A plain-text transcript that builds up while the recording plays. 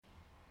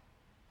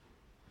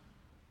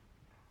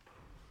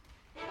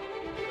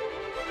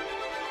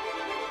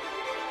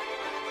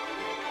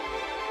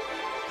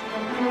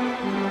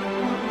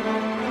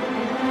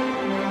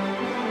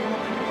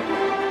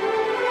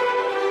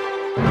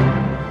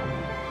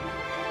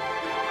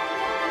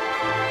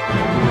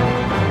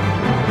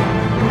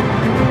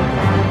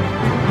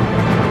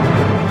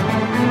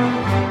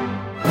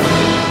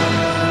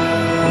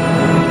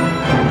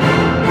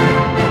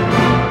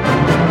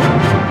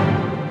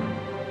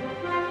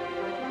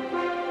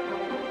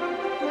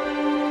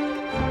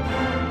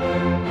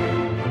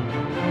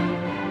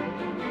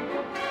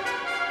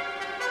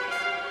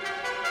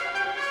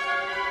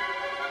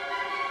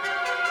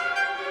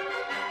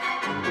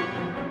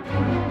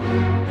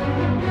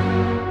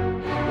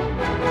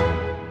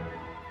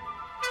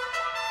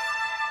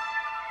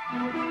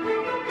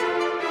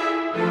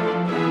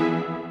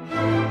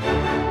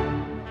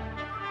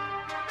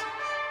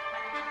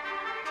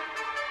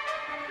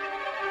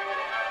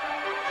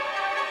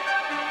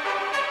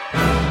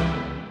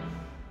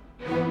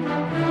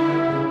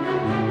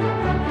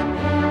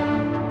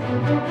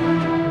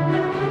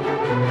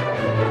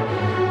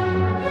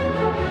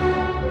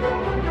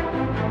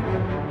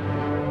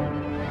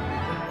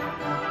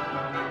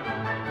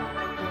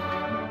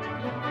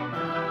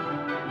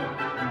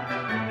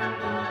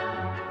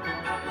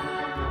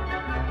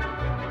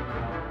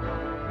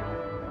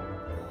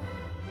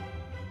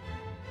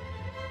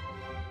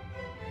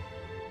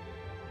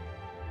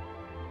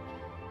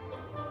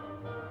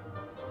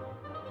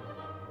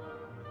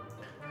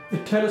The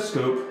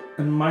telescope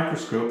and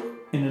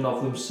microscope, in and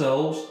of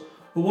themselves,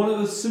 were one of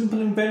the simple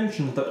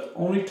inventions that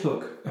only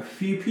took a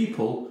few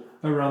people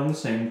around the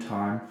same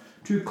time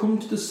to come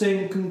to the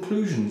same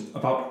conclusions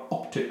about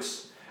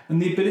optics and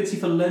the ability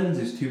for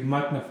lenses to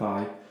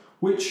magnify,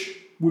 which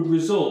would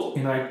result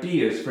in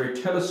ideas for a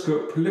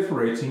telescope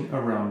proliferating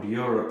around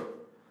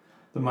Europe.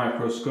 The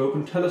microscope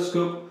and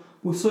telescope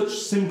were such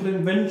simple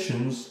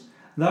inventions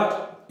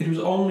that it was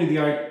only the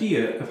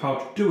idea of how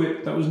to do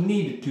it that was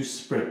needed to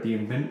spread the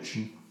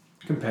invention.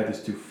 Compare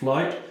this to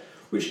flight,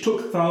 which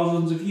took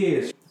thousands of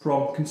years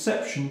from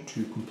conception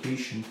to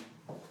completion.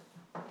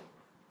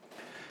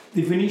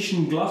 The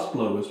Venetian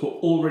glassblowers were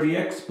already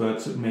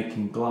experts at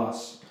making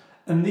glass,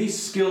 and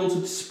these skills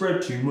had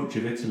spread to much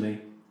of Italy,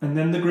 and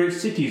then the great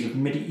cities of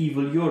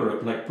medieval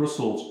Europe like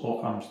Brussels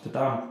or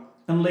Amsterdam,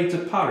 and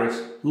later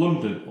Paris,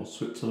 London or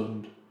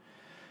Switzerland.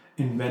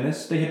 In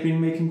Venice they had been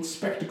making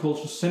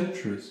spectacles for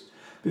centuries,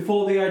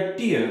 before the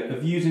idea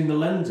of using the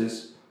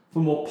lenses for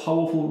more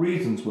powerful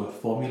reasons were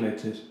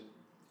formulated.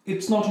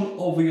 It's not an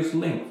obvious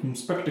link from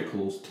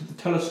spectacles to the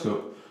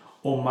telescope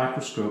or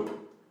microscope.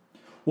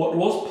 What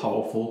was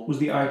powerful was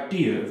the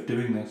idea of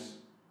doing this.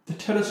 The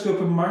telescope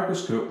and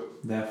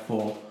microscope,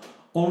 therefore,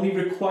 only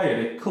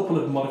required a couple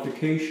of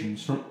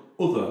modifications from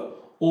other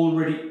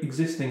already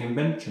existing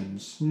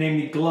inventions,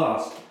 namely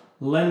glass,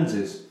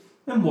 lenses,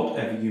 and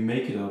whatever you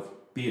make it of,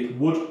 be it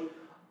wood,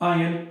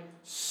 iron,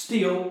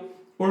 steel,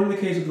 or in the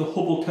case of the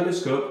Hubble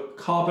telescope,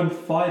 carbon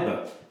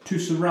fibre, to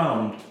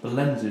surround the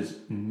lenses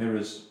and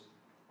mirrors.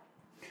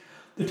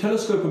 The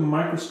telescope and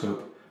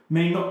microscope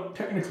may not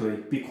technically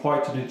be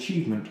quite an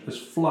achievement as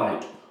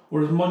flight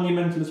or as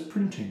monumental as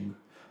printing,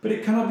 but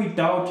it cannot be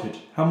doubted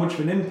how much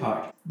of an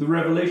impact the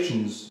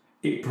revelations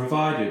it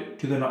provided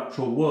to the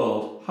natural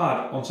world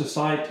had on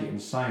society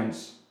and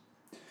science.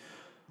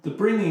 The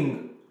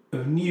bringing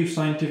of new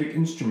scientific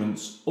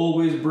instruments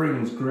always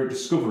brings great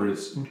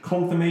discoveries and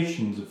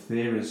confirmations of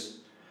theories.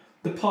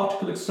 The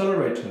particle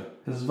accelerator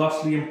has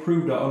vastly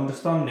improved our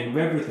understanding of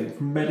everything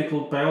from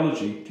medical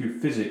biology to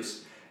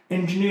physics,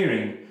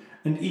 engineering,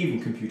 and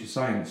even computer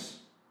science.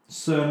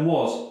 CERN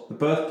was the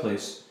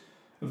birthplace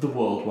of the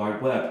World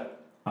Wide Web,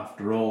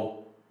 after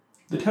all.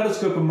 The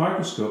telescope and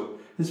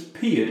microscope has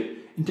peered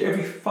into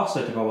every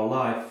facet of our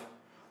life,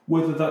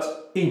 whether that's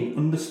in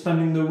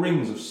understanding the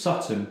rings of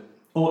Saturn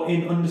or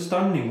in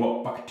understanding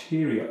what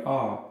bacteria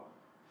are.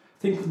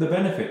 Think of the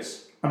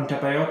benefits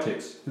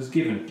antibiotics has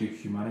given to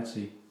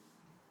humanity.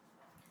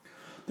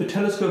 The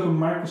telescope and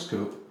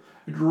microscope,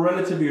 at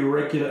relatively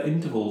irregular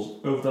intervals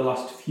over the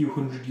last few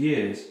hundred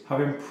years, have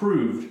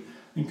improved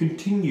and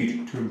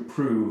continued to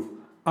improve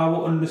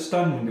our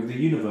understanding of the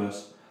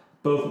universe,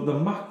 both at the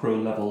macro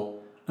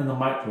level and the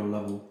micro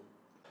level.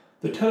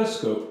 The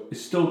telescope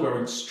is still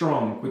going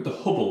strong with the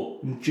Hubble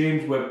and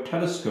James Webb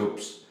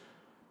telescopes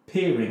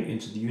peering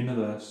into the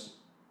universe.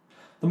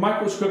 The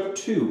microscope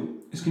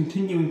too is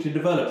continuing to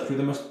develop through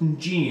the most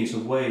ingenious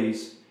of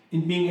ways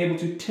in being able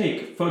to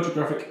take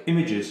photographic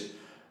images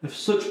of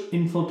such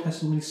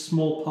infinitesimally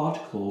small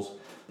particles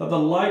that the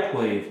light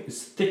wave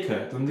is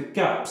thicker than the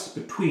gaps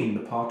between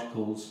the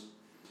particles.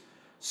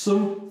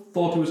 Some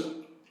thought it was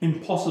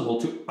impossible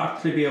to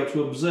actually be able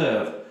to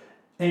observe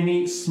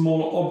any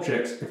smaller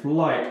objects if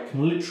light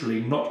can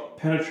literally not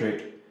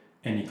penetrate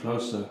any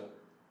closer.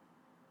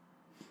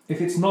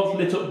 If it's not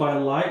lit up by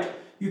light,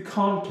 you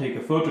can't take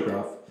a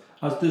photograph,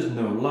 as there's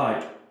no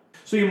light.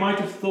 So you might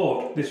have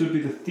thought this would be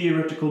the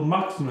theoretical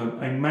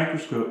maximum a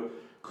microscope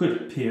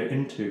could peer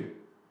into.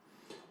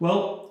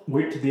 Well,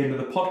 wait to the end of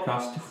the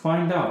podcast to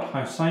find out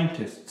how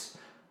scientists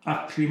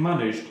actually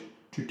managed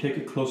to take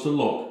a closer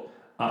look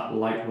at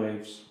light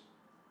waves.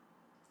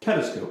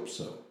 Telescopes,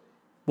 so.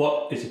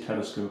 What is a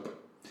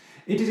telescope?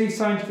 It is a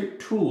scientific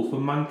tool for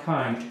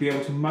mankind to be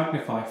able to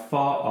magnify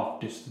far-off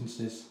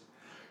distances.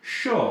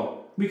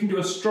 Sure, we can do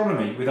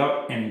astronomy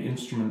without any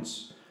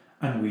instruments,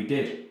 and we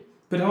did,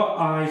 but our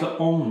eyes are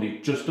only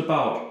just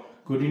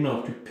about good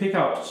enough to pick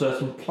out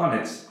certain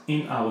planets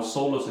in our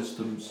solar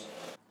systems.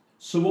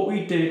 So what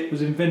we did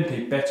was invent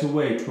a better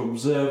way to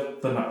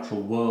observe the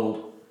natural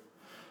world.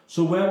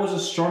 So where was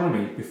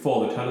astronomy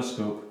before the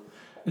telescope?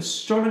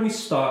 Astronomy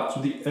starts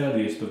with the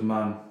earliest of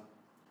man.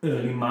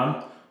 Early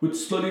man would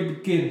slowly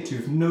begin to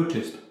have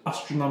noticed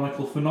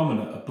astronomical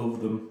phenomena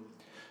above them.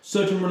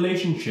 Certain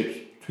relationships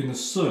between the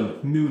sun,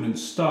 moon and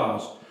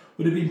stars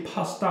would have been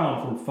passed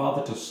down from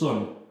father to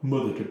son,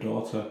 mother to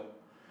daughter.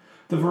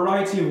 The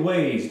variety of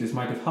ways this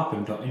might have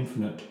happened are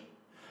infinite,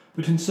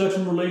 but in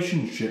certain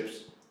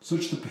relationships,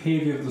 such the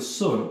behaviour of the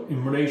sun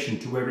in relation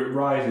to where it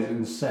rises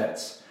and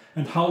sets,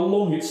 and how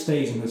long it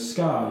stays in the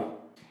sky,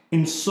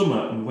 in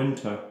summer and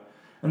winter,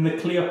 and the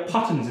clear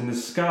patterns in the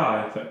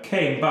sky that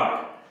came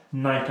back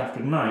night after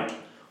night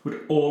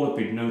would all have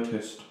been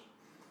noticed.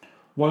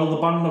 While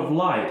the band of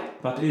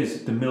light, that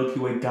is, the Milky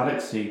Way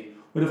galaxy,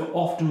 would have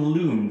often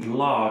loomed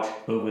large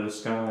over the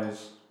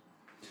skies.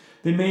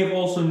 They may have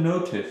also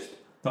noticed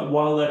that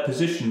while their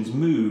positions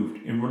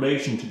moved in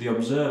relation to the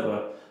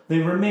observer, they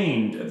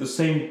remained at the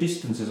same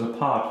distances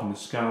apart in the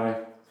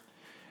sky.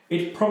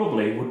 It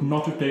probably would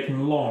not have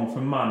taken long for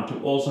man to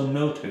also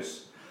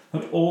notice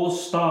that all the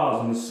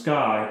stars in the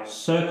sky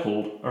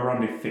circled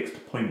around a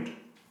fixed point.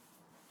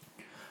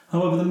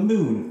 However, the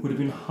moon would have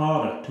been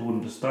harder to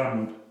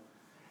understand.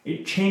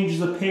 It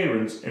changes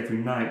appearance every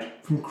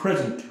night, from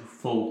crescent to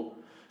full.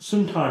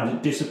 Sometimes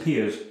it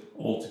disappears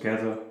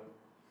altogether.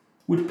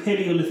 Would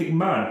Paleolithic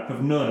man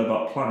have known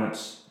about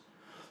planets?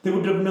 They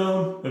would have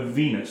known of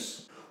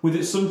Venus, with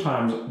it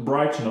sometimes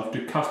bright enough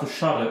to cast a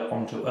shadow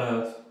onto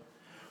Earth.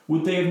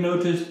 Would they have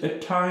noticed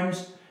at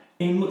times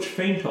a much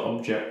fainter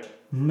object,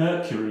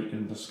 Mercury,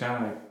 in the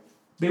sky?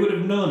 They would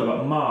have known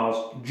about Mars,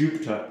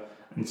 Jupiter,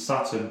 and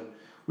Saturn,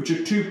 which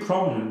are too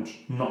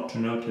prominent not to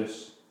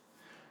notice.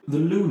 The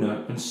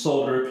lunar and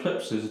solar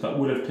eclipses that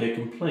would have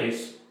taken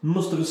place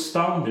must have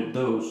astounded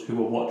those who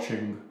were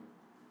watching.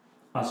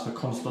 As for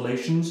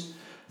constellations,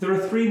 there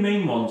are 3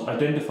 main ones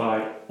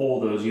identified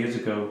all those years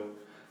ago.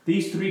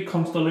 These 3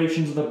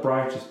 constellations are the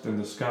brightest in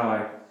the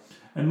sky,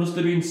 and must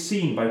have been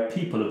seen by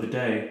people of the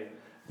day.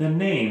 Their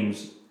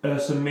names,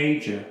 Ursa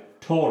Major,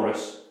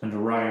 Taurus, and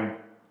Orion.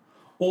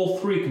 All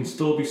 3 can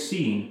still be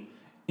seen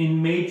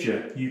in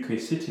major UK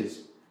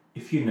cities,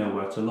 if you know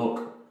where to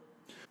look,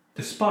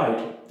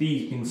 despite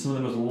these being some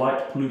of the most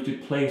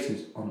light-polluted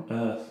places on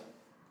Earth.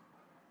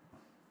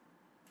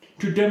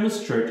 To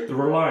demonstrate the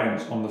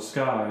reliance on the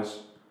skies,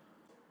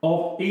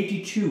 of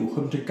 82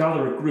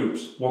 hunter-gatherer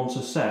groups once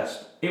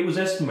assessed, it was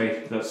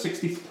estimated that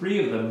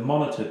 63 of them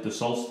monitored the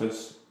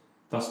solstice.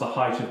 That's the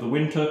height of the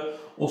winter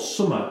or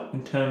summer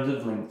in terms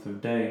of length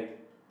of day.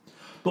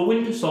 The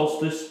winter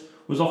solstice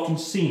was often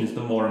seen as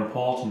the more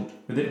important,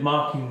 with it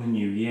marking the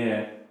new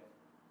year.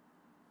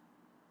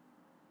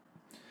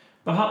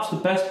 Perhaps the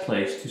best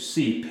place to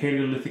see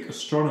Paleolithic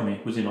astronomy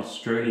was in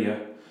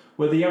Australia,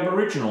 where the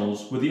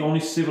Aboriginals were the only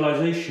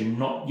civilization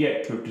not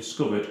yet to have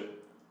discovered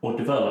or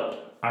developed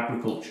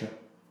agriculture.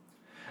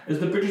 As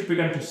the British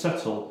began to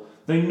settle,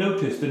 they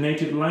noticed the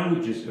native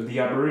languages of the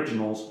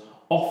Aboriginals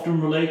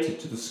often related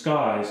to the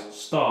skies,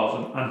 stars,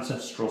 and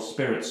ancestral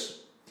spirits.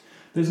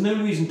 There's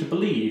no reason to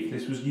believe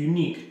this was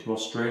unique to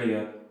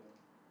Australia.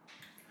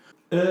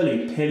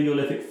 Early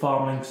Paleolithic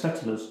farming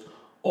settlers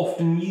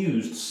often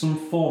used some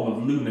form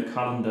of lunar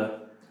calendar,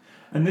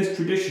 and this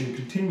tradition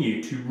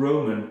continued to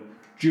Roman,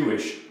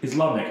 Jewish,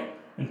 Islamic,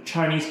 and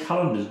Chinese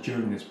calendars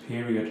during this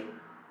period.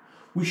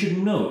 We should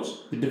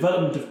note the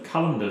development of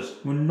calendars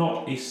were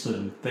not a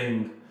sudden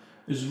thing,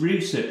 as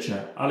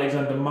researcher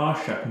Alexander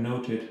Marshak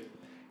noted.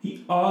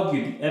 He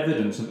argued the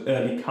evidence of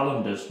early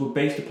calendars were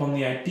based upon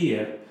the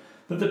idea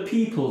that the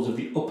peoples of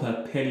the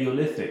Upper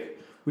Paleolithic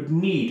would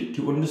need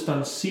to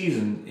understand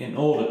seasons in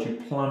order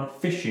to plan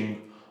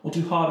fishing or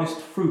to harvest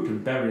fruit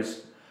and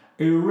berries.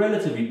 A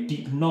relatively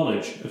deep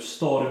knowledge of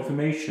stored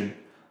information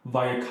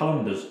via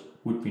calendars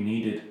would be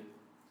needed.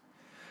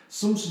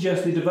 Some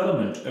suggest the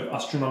development of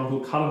astronomical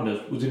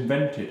calendars was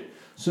invented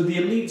so the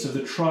elites of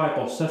the tribe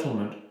or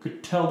settlement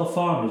could tell the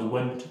farmers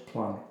when to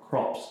plant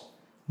crops.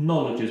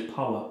 Knowledge is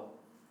power.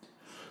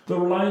 The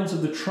reliance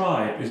of the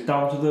tribe is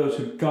down to those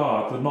who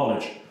guard the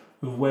knowledge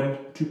of when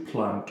to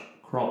plant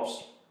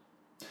crops.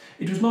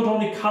 It was not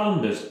only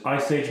calendars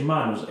Ice Age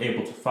man was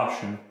able to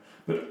fashion,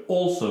 but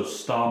also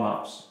star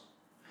maps.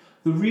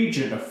 The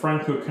region of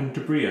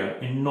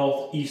Franco-Cantabria in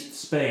north-east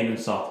Spain and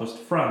southwest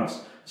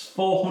France has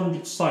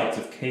 400 sites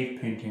of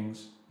cave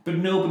paintings, but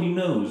nobody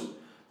knows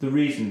the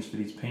reasons for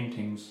these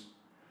paintings.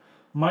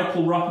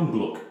 Michael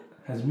Rappengluck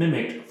has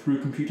mimicked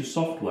through computer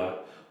software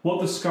what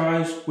the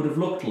skies would have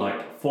looked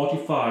like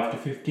 45 to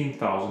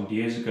 15,000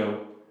 years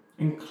ago,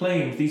 and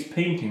claims these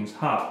paintings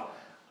have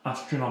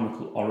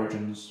astronomical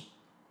origins.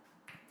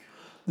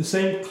 The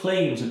same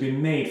claims have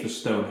been made for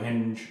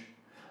Stonehenge.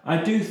 I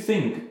do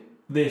think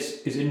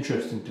this is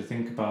interesting to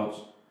think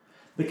about.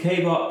 The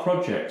cave art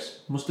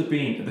projects must have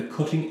been at the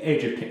cutting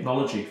edge of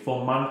technology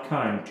for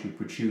mankind to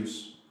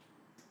produce.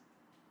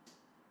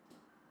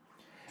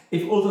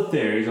 If other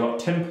theories about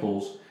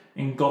temples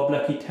in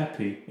Göbekli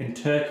Tepe in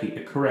Turkey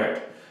are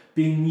correct,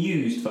 being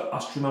used for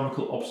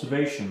astronomical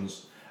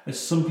observations, as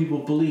some people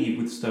believe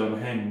with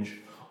Stonehenge,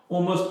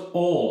 almost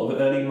all of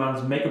early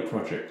man's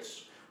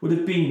mega-projects would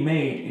have been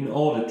made in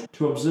order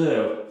to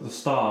observe the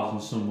stars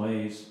in some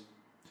ways.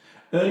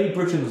 Early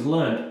Britons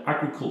learned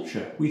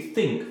agriculture, we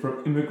think,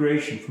 from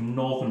immigration from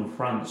northern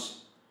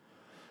France.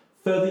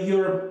 Further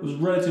Europe was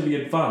relatively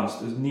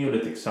advanced as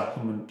Neolithic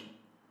settlement.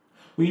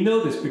 We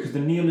know this because of the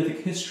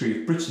Neolithic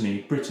history of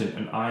Brittany, Britain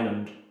and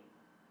Ireland.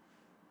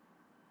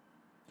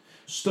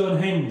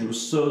 Stonehenge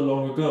was so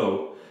long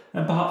ago,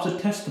 and perhaps a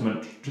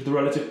testament to the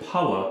relative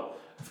power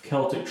of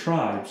Celtic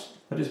tribes,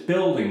 that its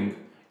building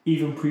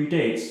even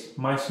predates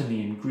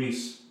Mycenaean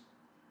Greece.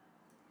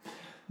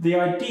 The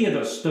idea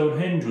that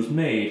Stonehenge was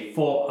made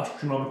for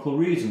astronomical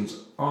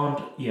reasons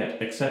aren't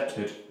yet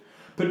accepted,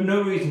 but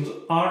no reasons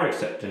are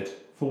accepted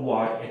for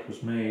why it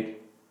was made.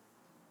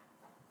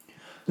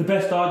 The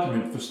best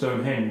argument for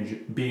Stonehenge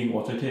being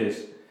what it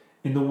is,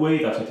 in the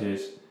way that it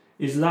is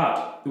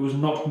that it was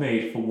not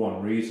made for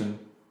one reason.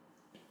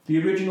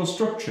 The original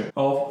structure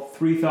of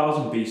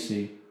 3000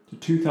 BC to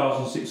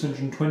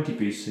 2620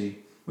 BC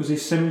was a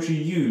cemetery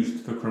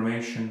used for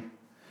cremation.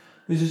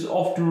 This is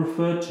often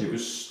referred to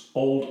as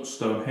Old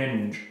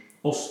Stonehenge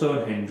or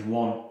Stonehenge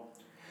 1,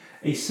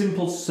 a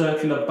simple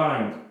circular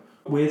bank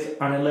with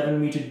an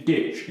 11-metre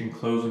ditch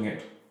enclosing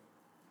it.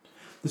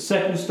 The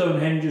second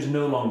Stonehenge is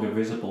no longer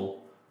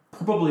visible,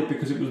 probably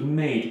because it was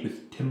made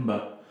with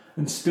timber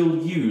and still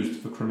used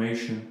for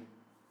cremation.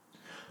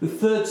 The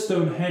third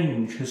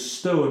Stonehenge has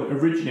stone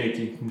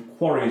originating from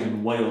quarries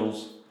in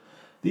Wales.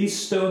 These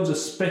stones are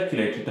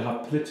speculated to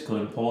have political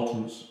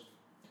importance.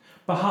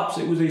 Perhaps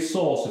it was a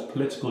source of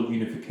political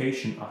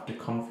unification after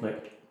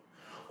conflict,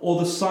 or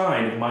the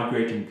sign of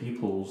migrating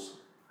peoples.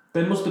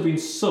 There must have been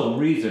some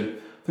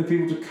reason for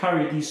people to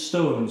carry these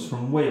stones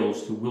from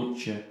Wales to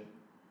Wiltshire.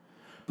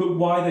 But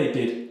why they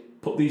did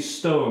put these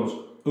stones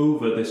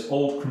over this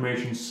old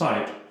cremation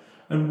site,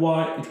 and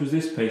why it was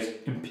this place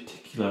in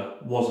particular,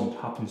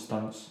 wasn't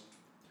happenstance.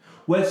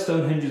 Where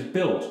Stonehenge is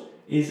built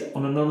is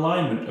on an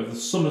alignment of the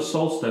summer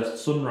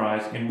solstice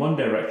sunrise in one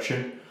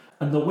direction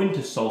and the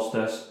winter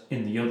solstice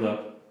in the other.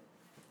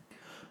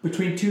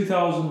 Between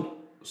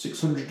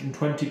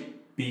 2620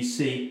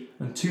 BC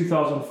and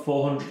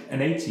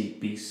 2480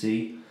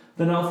 BC,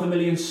 the now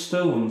familiar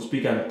stones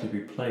began to be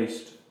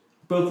placed.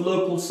 Both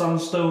local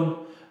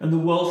sandstone and the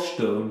Welsh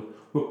stone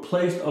were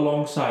placed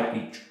alongside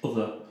each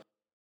other.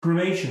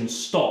 Cremation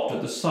stopped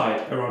at the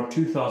site around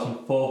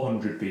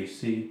 2400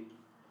 BC.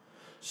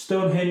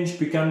 Stonehenge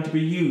began to be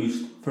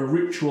used for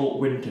ritual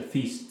winter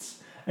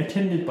feasts,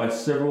 attended by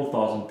several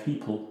thousand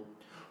people,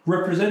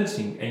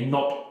 representing a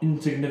not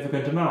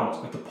insignificant amount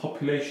of the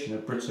population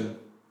of Britain.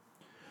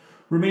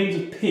 Remains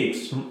of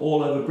pigs from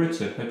all over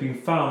Britain have been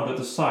found at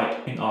the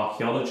site in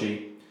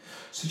archaeology,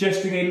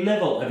 suggesting a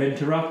level of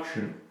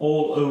interaction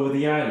all over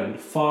the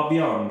island far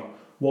beyond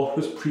what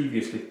was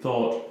previously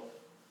thought.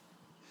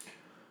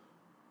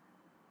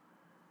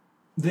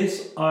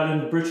 This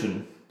island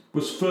Britain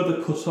was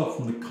further cut off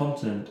from the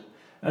continent,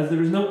 as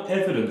there is no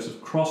evidence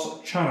of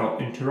cross-channel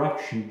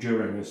interaction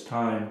during this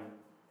time.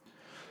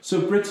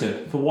 So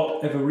Britain, for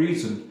whatever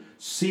reason,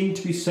 seemed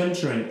to be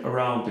centring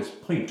around this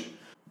point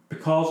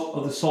because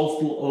of the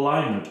solstical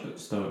alignment at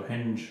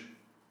Stonehenge.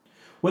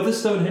 Whether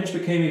Stonehenge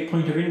became a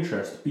point of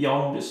interest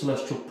beyond its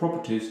celestial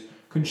properties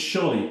can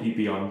surely be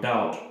beyond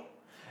doubt.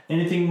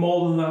 Anything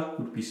more than that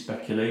would be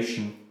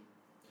speculation.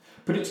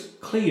 But it's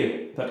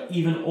clear that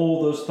even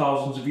all those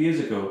thousands of years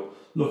ago,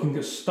 looking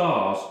at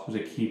stars was a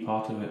key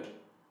part of it.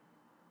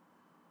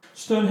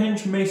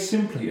 Stonehenge may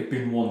simply have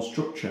been one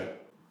structure.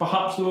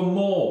 Perhaps there were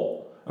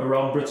more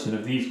around Britain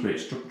of these great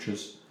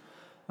structures,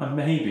 and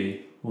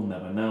maybe we'll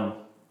never know.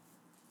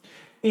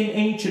 In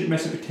ancient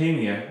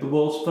Mesopotamia, the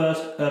world's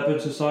first urban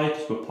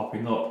societies were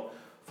popping up.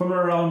 From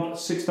around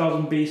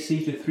 6000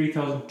 BC to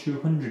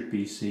 3200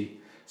 BC,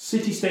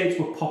 city-states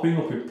were popping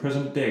up in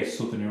present-day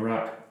southern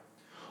Iraq.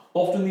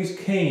 Often these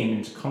came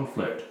into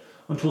conflict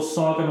until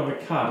Sargon of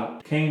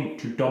Akkad came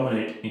to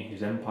dominate in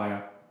his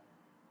empire.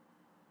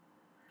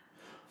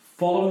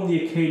 Following the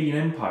Akkadian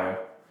Empire,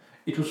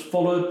 it was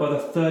followed by the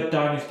third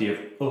dynasty of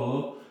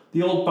Ur,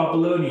 the Old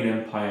Babylonian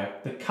Empire,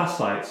 the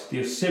Kassites,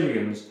 the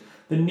Assyrians,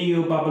 the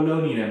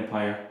Neo-Babylonian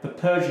Empire, the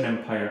Persian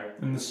Empire,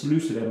 and the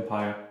Seleucid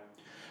Empire.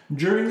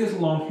 During this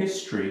long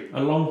history,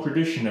 a long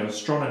tradition of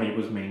astronomy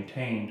was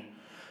maintained,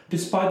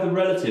 despite the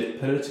relative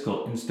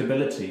political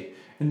instability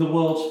in the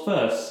world's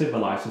first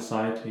civilized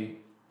society.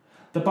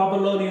 The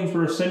Babylonians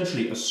were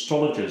essentially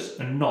astrologers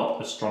and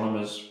not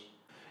astronomers.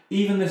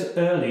 Even this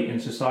early in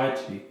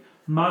society,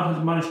 man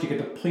had managed to get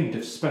a point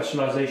of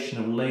specialization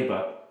of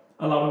labour,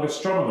 allowing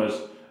astronomers,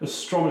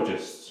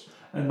 astrologists,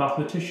 and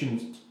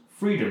mathematicians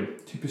freedom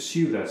to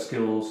pursue their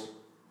skills.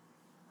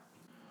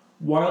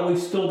 While we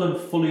still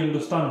don't fully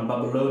understand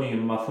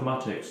Babylonian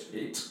mathematics,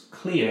 it's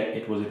clear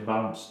it was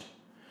advanced.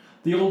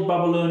 The old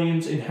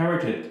Babylonians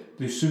inherited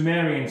the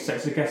Sumerian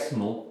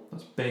sexagesimal,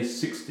 that's base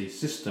 60,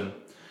 system,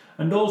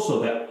 and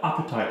also their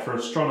appetite for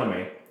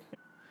astronomy,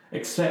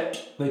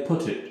 except they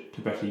put it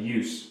to better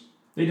use.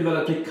 They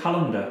developed a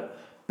calendar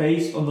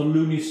based on the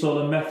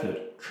lunisolar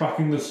method,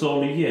 tracking the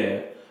solar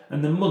year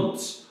and the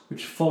months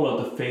which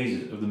followed the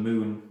phases of the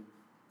moon.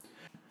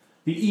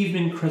 The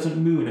evening crescent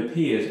moon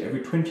appears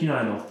every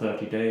 29 or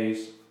 30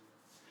 days.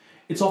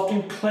 It's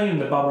often claimed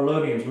the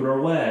Babylonians were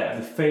aware of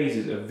the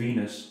phases of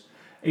Venus,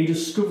 a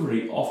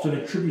discovery often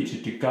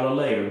attributed to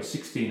Galileo in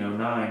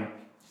 1609,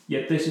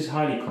 yet this is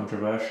highly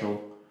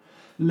controversial.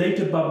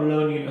 Later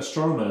Babylonian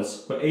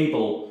astronomers were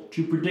able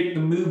to predict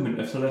the movement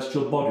of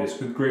celestial bodies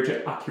with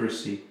greater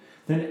accuracy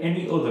than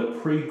any other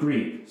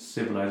pre-Greek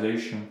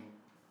civilization.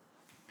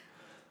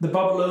 The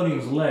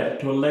Babylonians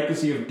led to a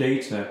legacy of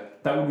data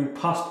that would be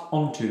passed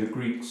on to the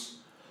Greeks.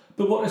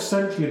 But what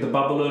essentially the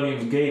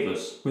Babylonians gave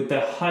us with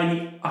their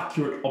highly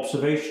accurate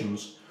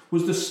observations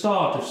was the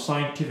start of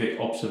scientific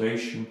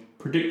observation,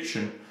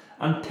 prediction,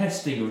 and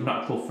testing of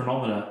natural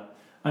phenomena,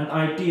 an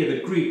idea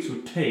the Greeks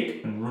would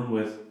take and run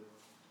with.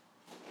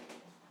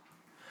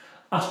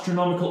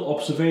 Astronomical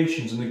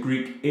observations in the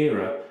Greek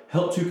era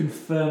helped to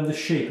confirm the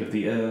shape of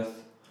the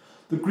Earth.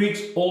 The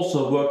Greeks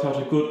also worked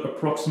out a good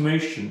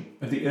approximation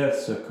of the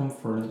Earth's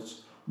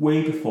circumference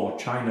way before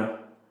China.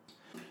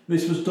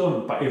 This was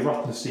done by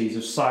Eratosthenes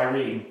of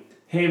Cyrene.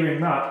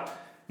 Hearing that,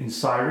 in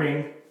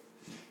Cyrene,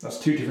 that's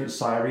two different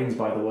Cyrenes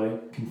by the way,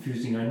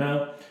 confusing I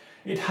know,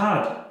 it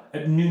had,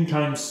 at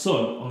noontime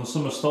sun on the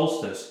summer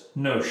solstice,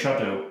 no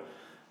shadow,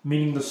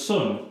 meaning the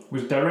sun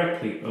was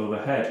directly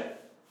overhead.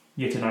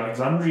 Yet in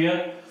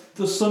Alexandria,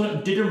 the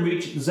sun didn't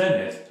reach its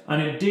zenith,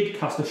 and it did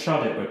cast a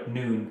shadow at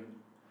noon.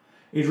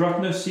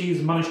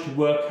 Eratosthenes managed to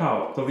work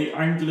out that the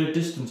angular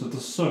distance of the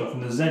sun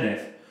from the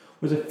zenith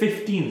was a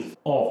 15th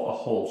of a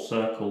whole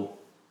circle.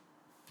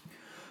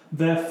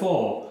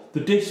 Therefore, the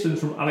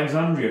distance from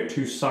Alexandria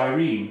to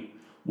Cyrene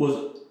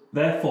was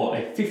therefore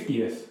a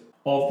 50th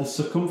of the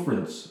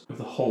circumference of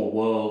the whole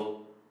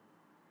world.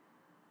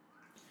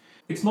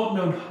 It's not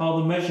known how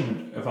the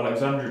measurement of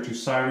Alexandria to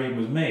Cyrene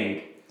was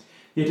made,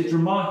 yet it's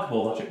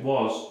remarkable that it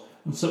was,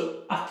 and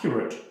so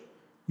accurate,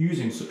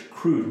 using such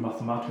crude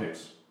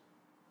mathematics.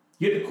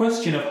 Yet the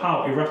question of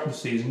how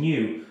Eratosthenes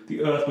knew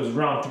the earth was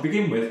round to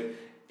begin with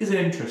is an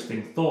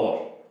interesting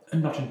thought,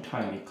 and not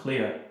entirely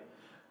clear.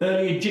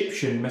 Early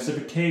Egyptian,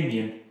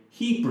 Mesopotamian,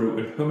 Hebrew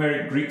and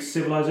Homeric Greek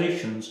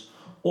civilizations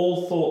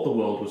all thought the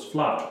world was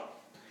flat,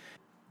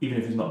 even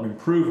if it's not been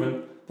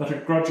proven that a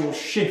gradual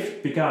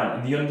shift began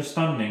in the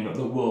understanding that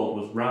the world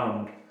was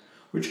round,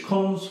 which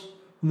comes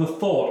from the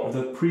thought of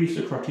the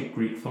pre-Socratic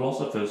Greek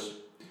philosophers,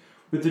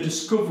 with the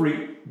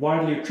discovery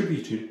widely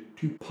attributed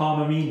to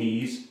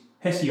Parmenides,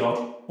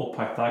 Hesiod or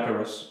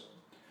Pythagoras.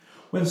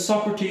 When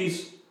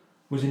Socrates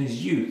was in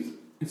his youth,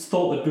 it's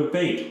thought that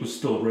debate was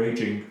still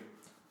raging.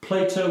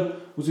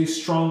 Plato was a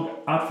strong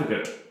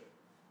advocate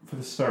for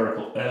the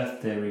spherical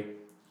earth theory,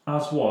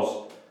 as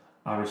was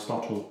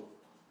Aristotle.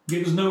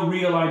 Yet there's no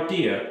real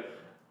idea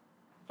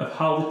of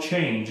how the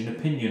change in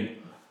opinion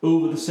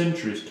over the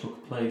centuries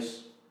took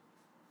place.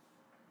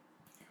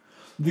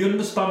 The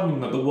understanding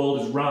that the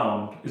world is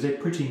round is a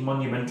pretty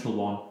monumental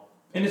one,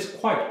 and it's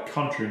quite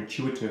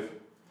counterintuitive.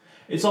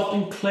 It's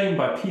often claimed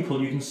by people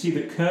you can see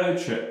the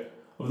curvature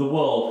of the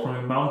world from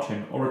a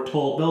mountain or a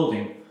tall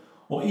building,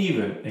 or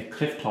even a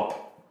cliff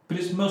top, but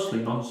it's mostly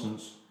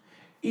nonsense.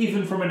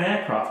 Even from an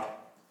aircraft,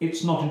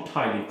 it's not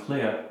entirely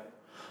clear.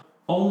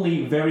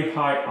 Only very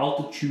high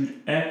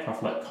altitude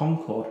aircraft like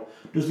Concorde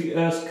does the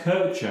Earth's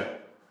curvature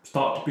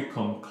start to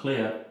become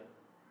clear.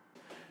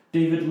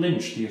 David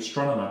Lynch, the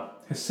astronomer,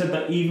 has said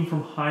that even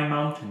from high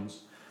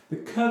mountains, the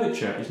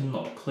curvature is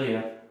not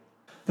clear.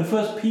 The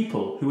first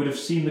people who would have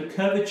seen the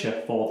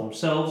curvature for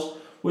themselves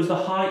was the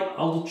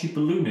high-altitude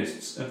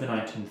balloonists of the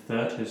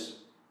 1930s.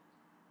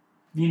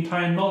 The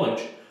entire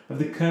knowledge of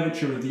the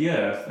curvature of the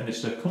Earth and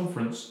its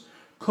circumference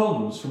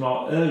comes from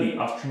our early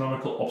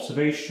astronomical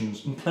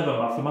observations and clever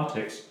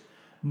mathematics,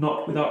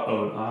 not with our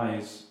own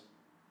eyes.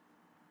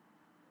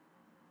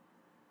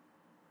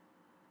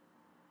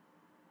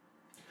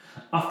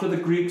 After the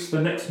Greeks,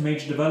 the next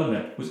major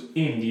development was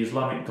in the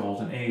Islamic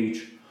Golden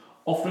Age,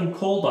 often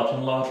called that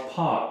in large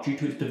part due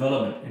to its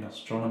development in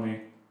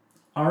astronomy.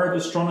 Arab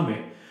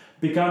astronomy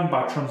began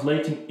by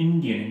translating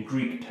Indian and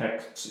Greek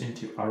texts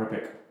into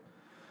Arabic.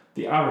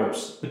 The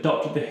Arabs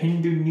adopted the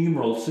Hindu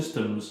numeral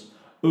systems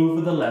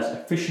over the less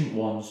efficient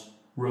ones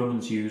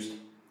Romans used,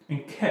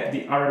 and kept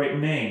the Arabic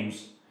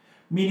names,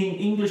 meaning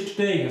English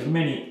today has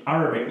many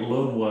Arabic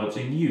loanwords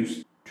in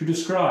use to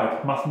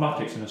describe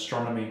mathematics and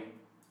astronomy: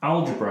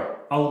 algebra,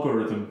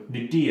 algorithm,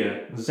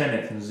 nadir,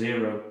 zenith and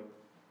zero.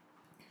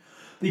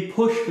 The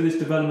push for this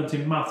development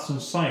in maths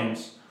and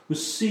science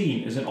was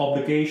seen as an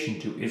obligation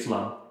to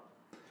Islam.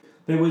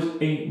 There was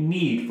a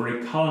need for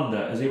a calendar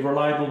as a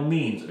reliable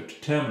means of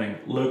determining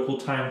local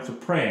time for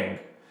praying,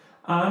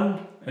 and,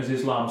 as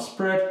Islam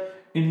spread,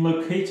 in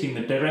locating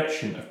the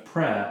direction of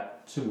prayer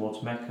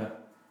towards Mecca.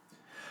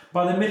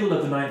 By the middle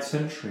of the 9th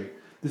century,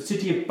 the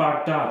city of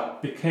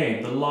Baghdad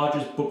became the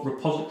largest book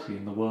repository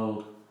in the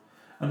world,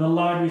 and the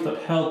libraries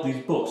that held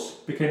these books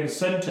became the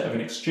centre of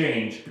an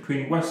exchange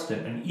between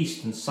Western and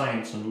Eastern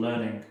science and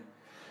learning.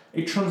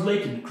 It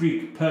translated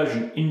Greek,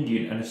 Persian,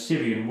 Indian and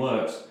Assyrian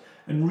works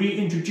and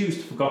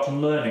reintroduced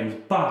forgotten learnings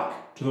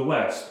back to the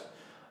West,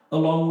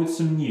 along with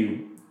some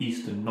new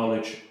Eastern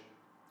knowledge.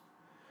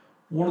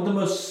 One of the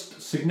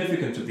most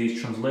significant of these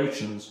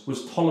translations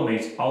was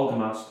Ptolemy's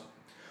Almagest,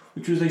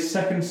 which was a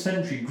 2nd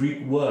century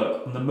Greek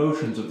work on the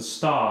motions of the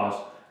stars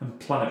and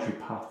planetary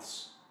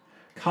paths.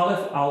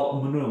 Caliph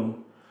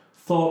al-Ma'mun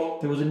thought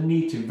there was a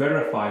need to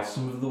verify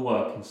some of the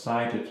work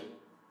inside it,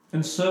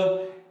 and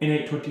so in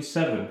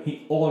 827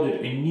 he ordered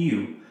a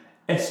new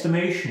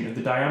estimation of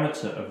the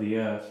diameter of the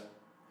Earth.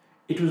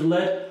 It was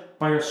led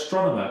by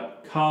astronomer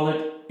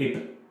Khalid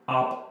ibn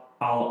Abd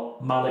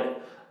al-Malik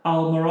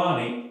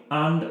al-Marani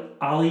and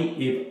Ali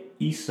ibn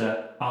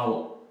Isa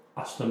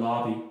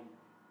al-Astalabi.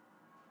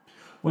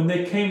 When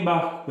they came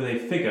back with a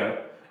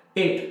figure,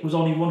 it was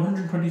only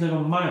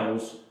 127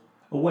 miles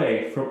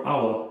away from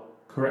our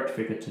correct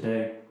figure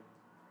today.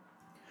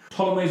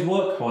 Ptolemy's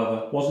work,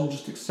 however, wasn't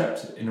just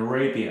accepted in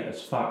Arabia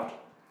as fact.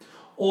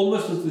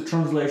 Almost as the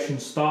translation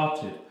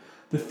started,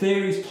 the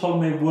theories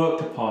Ptolemy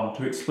worked upon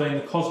to explain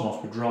the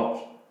cosmos were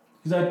dropped.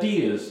 His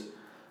ideas,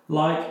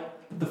 like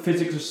that the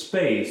physics of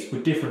space were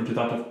different to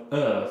that of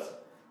Earth,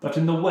 that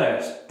in the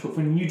West took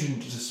for Newton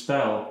to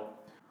dispel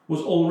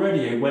was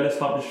already a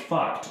well-established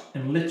fact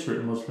in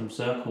literate Muslim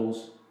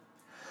circles.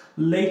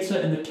 Later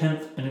in the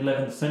 10th and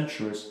 11th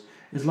centuries,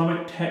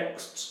 Islamic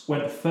texts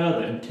went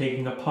further in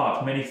taking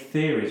apart many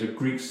theories of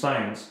Greek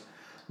science,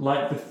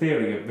 like the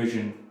theory of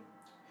vision.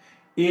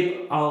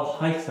 Ibn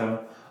al-Haytham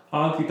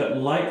argued that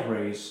light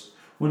rays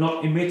were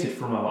not emitted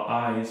from our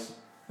eyes,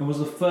 and was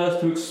the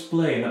first to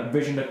explain that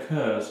vision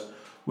occurs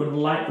when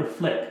light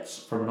reflects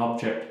from an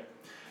object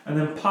and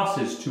then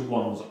passes to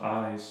one's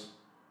eyes.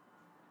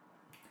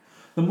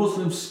 The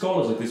Muslim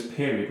scholars of this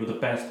period were the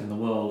best in the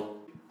world,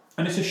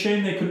 and it's a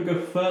shame they couldn't go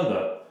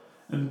further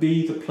and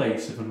be the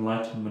place of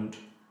enlightenment.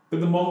 But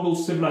the Mongol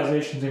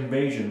civilization's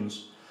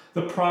invasions,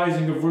 the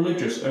prizing of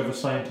religious over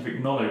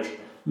scientific knowledge,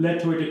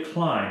 led to a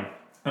decline,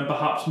 and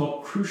perhaps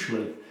more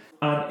crucially,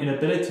 an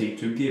inability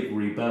to give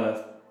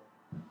rebirth.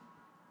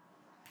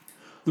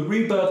 The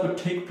rebirth would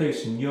take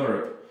place in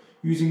Europe,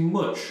 using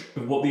much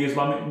of what the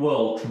Islamic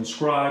world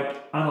transcribed,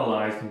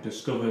 analysed and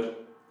discovered,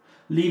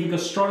 leaving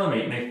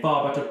astronomy in a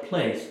far better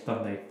place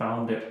than they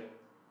found it.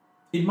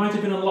 It might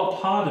have been a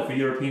lot harder for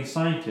European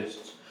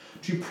scientists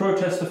to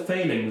protest the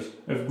failings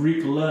of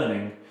Greek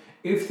learning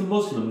if the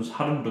Muslims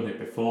hadn't done it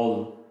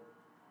before them.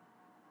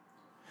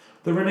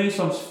 The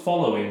Renaissance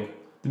following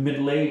the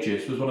Middle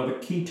Ages was one of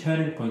the key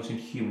turning points in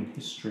human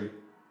history,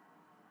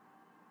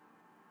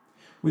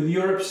 with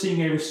Europe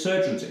seeing a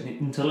resurgence in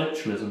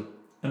intellectualism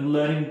and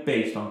learning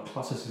based on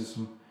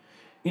classicism,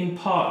 in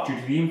part due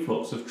to the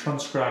influx of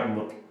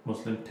transcribed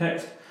Muslim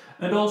text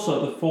and also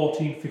the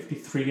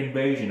 1453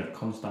 invasion of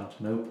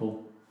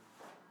Constantinople.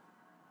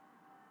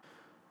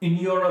 In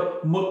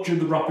Europe, much of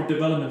the rapid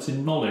developments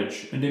in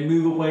knowledge and a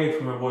move away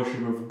from a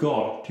worship of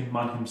God to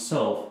man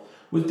himself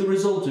was the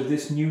result of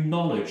this new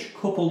knowledge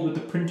coupled with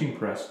the printing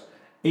press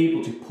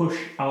able to push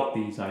out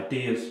these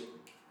ideas.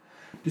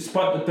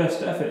 Despite the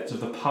best efforts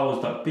of the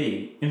powers that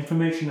be,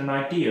 information and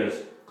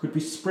ideas could be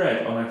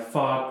spread on a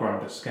far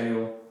grander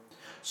scale.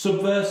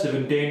 Subversive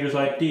and dangerous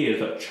ideas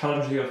that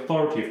challenged the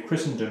authority of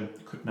Christendom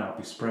could now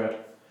be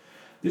spread.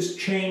 This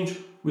change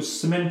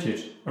was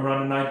cemented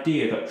around an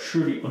idea that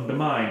truly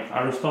undermined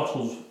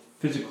Aristotle's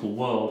physical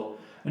world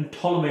and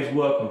Ptolemy's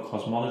work on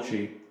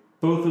cosmology,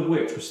 both of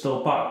which were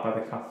still backed by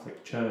the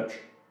Catholic Church.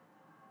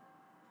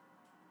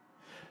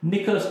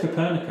 Nicholas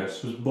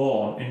Copernicus was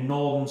born in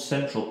northern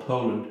central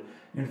Poland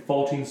in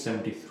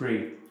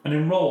 1473 and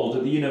enrolled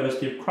at the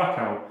University of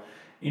Krakow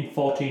in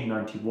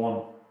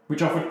 1491,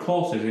 which offered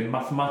courses in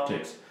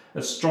mathematics,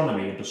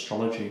 astronomy and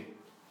astrology.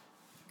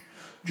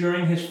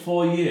 During his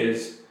 4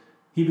 years,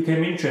 he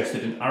became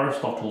interested in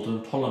Aristotle's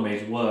and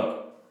Ptolemy's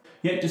work.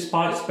 Yet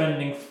despite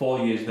spending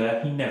 4 years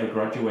there, he never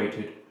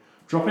graduated,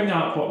 dropping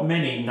out what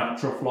many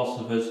natural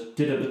philosophers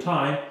did at the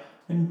time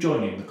and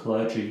joining the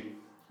clergy.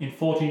 In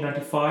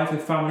 1495, a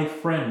family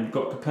friend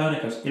got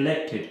Copernicus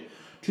elected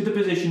to the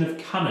position of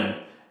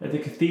canon at the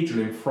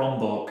cathedral in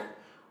Frombork,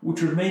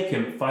 which would make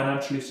him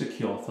financially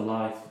secure for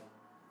life.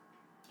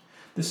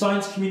 The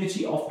science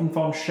community often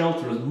found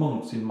shelter as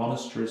monks in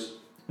monasteries,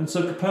 and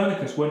so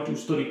Copernicus went to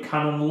study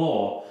canon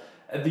law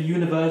at the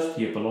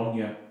University of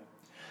Bologna.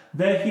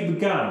 There he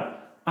began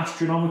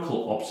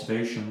astronomical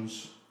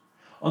observations.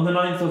 On the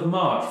 9th of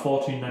March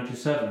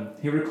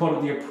 1497, he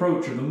recorded the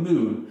approach of the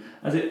moon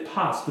as it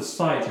passed the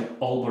site of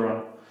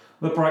Aldebaran,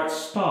 the bright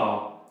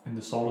star in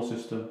the solar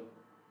system.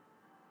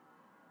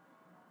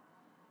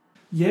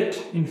 Yet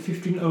in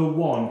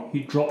 1501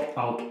 he dropped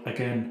out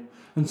again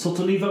and sought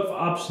a leave of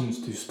absence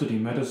to study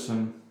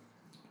medicine.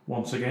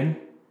 Once again,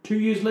 2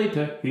 years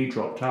later, he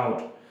dropped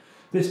out,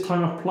 this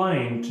time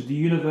applying to the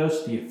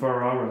University of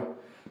Ferrara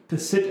to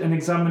sit an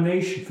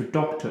examination for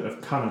Doctor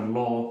of Canon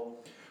Law,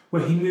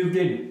 where he moved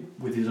in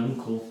with his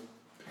uncle.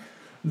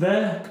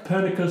 There,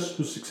 Copernicus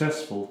was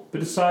successful,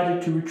 but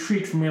decided to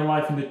retreat from a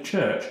life in the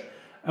church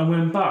and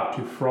went back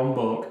to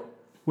Frombork,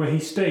 where he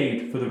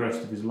stayed for the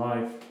rest of his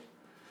life.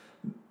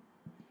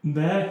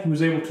 There he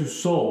was able to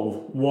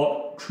solve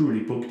what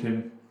truly bugged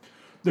him: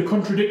 the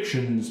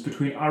contradictions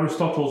between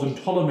Aristotle's and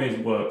Ptolemy's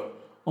work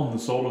on the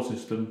solar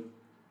system.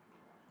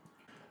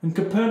 And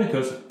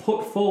Copernicus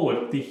put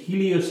forward the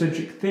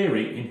heliocentric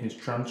theory in his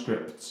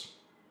transcripts.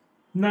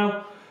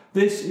 Now,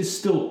 this is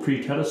still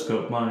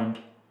pre-telescope mind.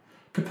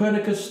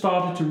 Copernicus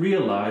started to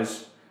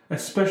realise,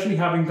 especially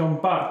having gone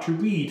back to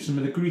read some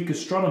of the Greek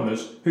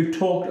astronomers who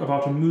talked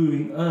about a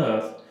moving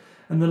earth,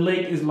 and the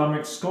late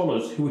Islamic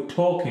scholars who were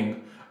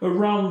talking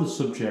around the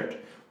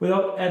subject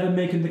without ever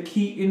making the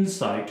key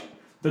insight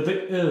that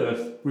the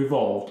earth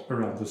revolved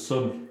around the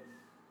sun.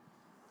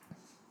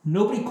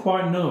 Nobody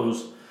quite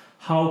knows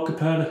how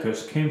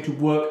Copernicus came to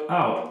work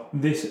out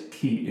this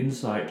key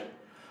insight.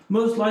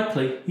 Most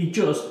likely he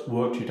just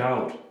worked it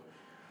out.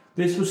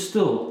 This was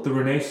still the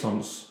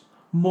Renaissance,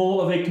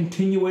 more of a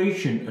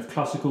continuation of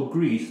classical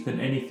Greece than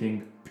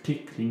anything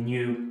particularly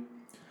new.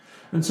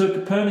 And so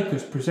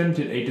Copernicus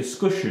presented a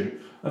discussion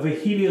of a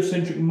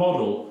heliocentric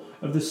model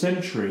of the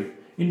century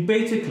in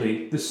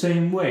basically the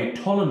same way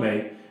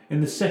Ptolemy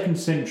in the 2nd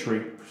century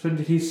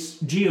presented his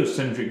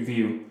geocentric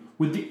view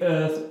with the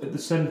Earth at the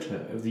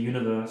centre of the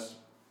universe.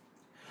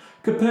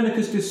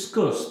 Copernicus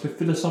discussed the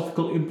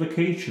philosophical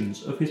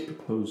implications of his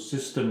proposed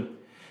system.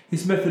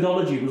 His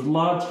methodology was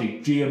largely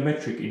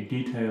geometric in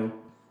detail.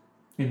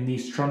 In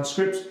these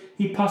transcripts,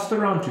 he passed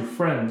around to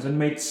friends and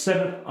made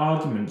 7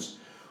 arguments,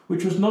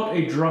 which was not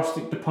a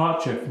drastic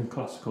departure from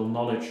classical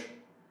knowledge.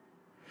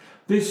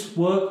 This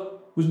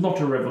work was not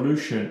a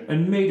revolution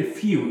and made a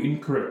few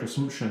incorrect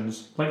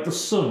assumptions, like the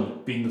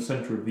sun being the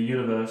centre of the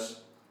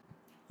universe.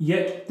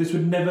 Yet this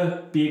would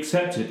never be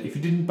accepted if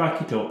he didn't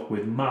back it up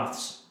with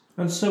maths,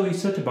 and so he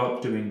set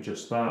about doing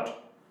just that.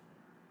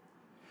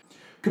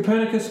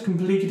 Copernicus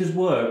completed his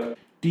work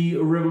De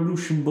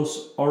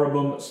Revolutionibus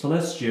Orbum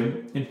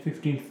Celestium in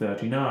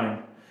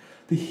 1539.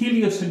 The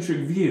heliocentric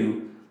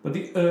view that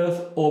the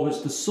Earth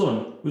orbits the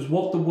Sun was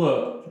what the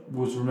work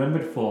was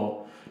remembered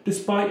for,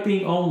 despite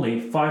being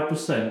only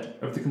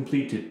 5% of the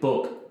completed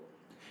book.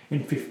 In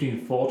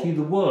 1540,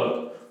 the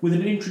work, with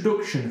an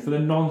introduction for the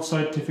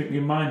non-scientifically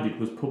minded,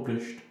 was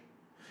published.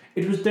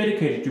 It was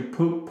dedicated to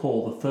Pope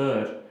Paul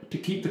III to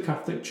keep the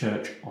Catholic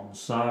Church on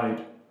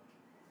side.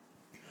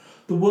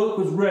 The work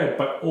was read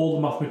by all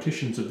the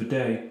mathematicians of the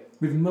day,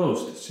 with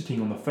most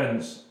sitting on the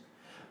fence.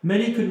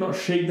 Many could not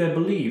shake their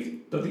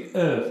belief that the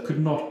Earth could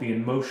not be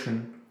in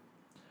motion.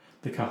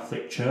 The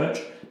Catholic Church,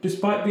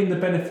 despite being the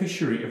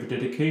beneficiary of the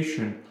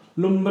dedication,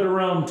 lumbered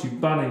around to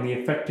banning the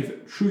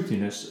effective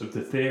truthiness of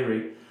the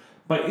theory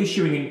by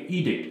issuing an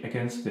edict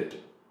against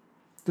it.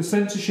 The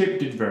censorship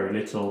did very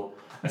little,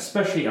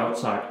 especially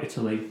outside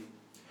Italy.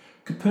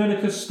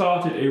 Copernicus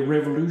started a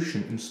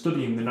revolution in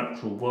studying the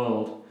natural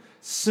world,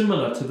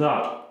 similar to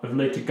that of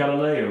later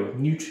Galileo,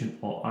 Newton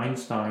or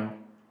Einstein.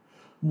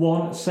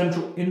 One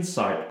central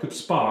insight could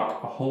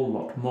spark a whole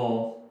lot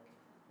more.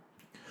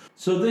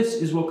 So this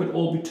is what could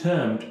all be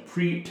termed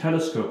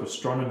pre-telescope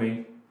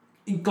astronomy.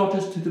 It got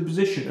us to the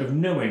position of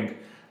knowing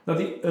that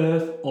the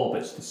Earth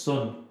orbits the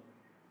Sun.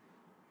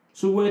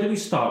 So where do we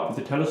start with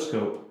the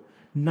telescope?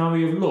 Now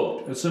we have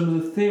looked at some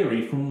of the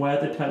theory from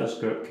where the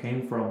telescope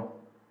came from.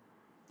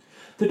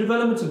 The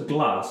development of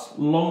glass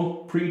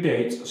long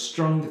predates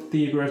strong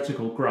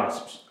theoretical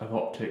grasps of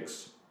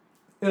optics.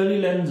 Early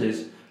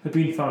lenses have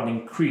been found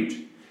in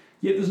Crete,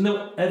 yet there's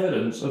no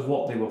evidence of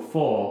what they were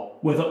for,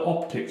 whether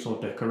optics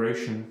or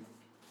decoration.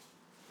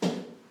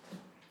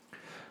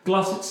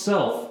 Glass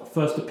itself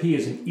first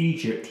appears in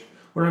Egypt,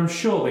 where I'm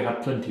sure they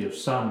had plenty of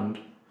sand,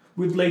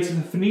 with later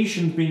the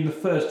Phoenicians being the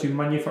first to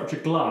manufacture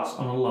glass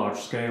on a large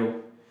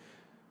scale.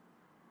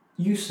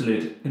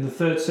 Euclid in the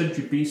 3rd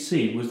century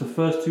BC was the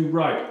first to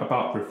write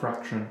about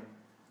refraction.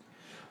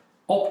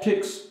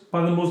 Optics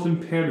by the Muslim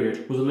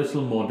period was a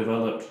little more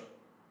developed,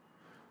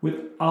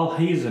 with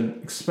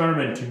Alhazen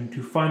experimenting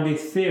to find a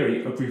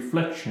theory of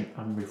reflection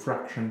and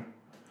refraction,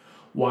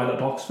 while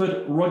at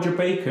Oxford Roger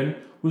Bacon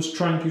was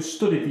trying to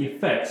study the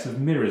effects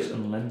of mirrors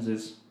and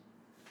lenses.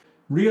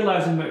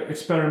 Realising that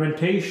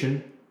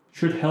experimentation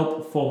should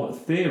help form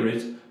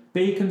theories,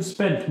 Bacon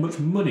spent much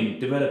money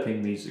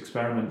developing these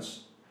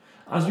experiments.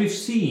 As we've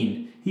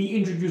seen, he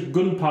introduced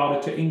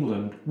gunpowder to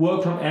England,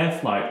 worked on air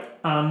flight,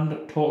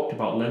 and talked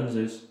about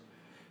lenses.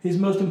 His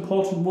most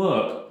important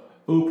work,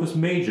 Opus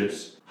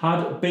Majus,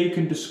 had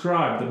Bacon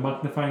describe the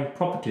magnifying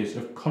properties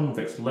of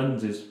convex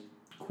lenses.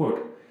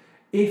 Quote,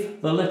 "If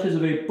the letters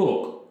of a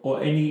book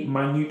or any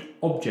minute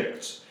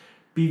objects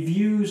be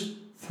viewed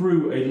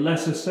through a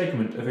lesser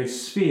segment of a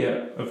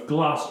sphere of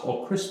glass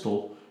or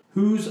crystal,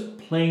 whose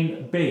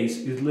plane base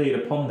is laid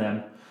upon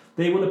them,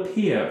 they will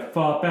appear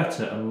far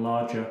better and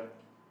larger."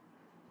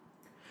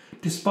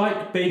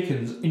 Despite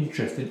Bacon's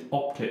interest in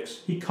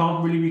optics, he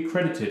can't really be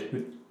credited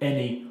with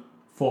any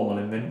formal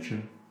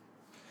invention.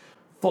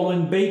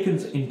 Following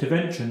Bacon's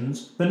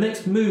interventions, the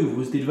next move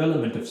was the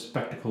development of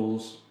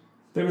spectacles.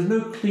 There is no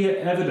clear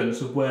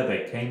evidence of where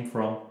they came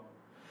from.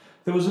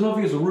 There was an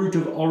obvious route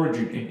of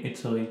origin in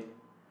Italy.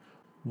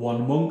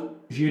 One monk,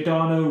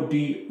 Giordano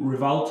di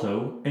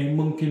Rivalto, a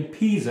monk in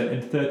Pisa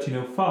in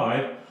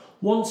 1305,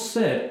 once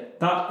said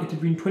that it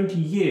had been 20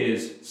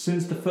 years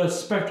since the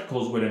first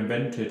spectacles were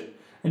invented,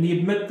 and he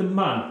had met the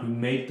man who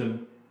made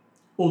them.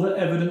 Other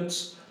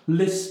evidence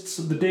lists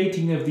the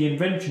dating of the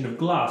invention of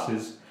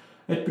glasses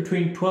at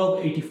between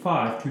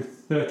 1285 to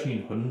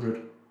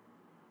 1300.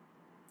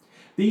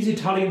 These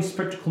Italian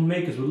spectacle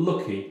makers were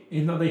lucky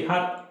in that they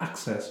had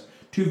access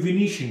to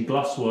Venetian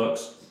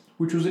glassworks,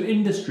 which was an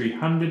industry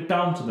handed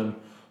down to them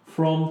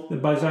from the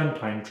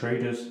Byzantine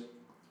traders.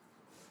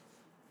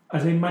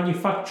 As a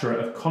manufacturer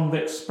of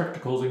convex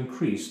spectacles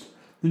increased,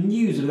 the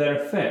news of their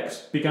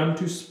effects began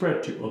to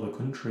spread to other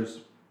countries.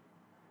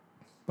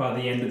 By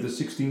the end of the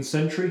 16th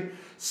century,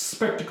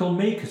 spectacle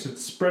makers had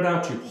spread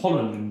out to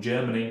Holland and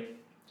Germany.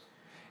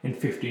 In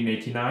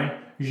 1589,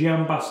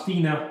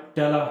 Giambattista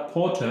della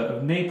Porta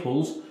of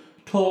Naples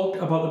talked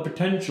about the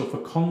potential for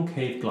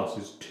concave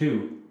glasses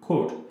too.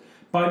 Quote,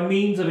 "By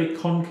means of a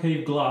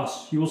concave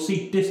glass, you will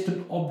see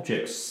distant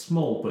objects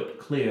small but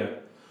clear.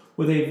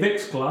 With a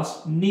Vex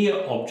glass,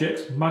 near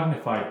objects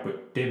magnified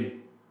but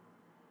dim.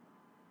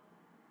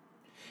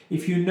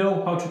 If you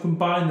know how to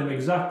combine them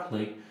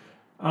exactly,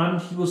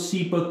 and you will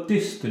see both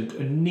distant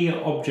and near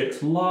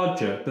objects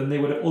larger than they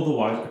would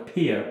otherwise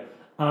appear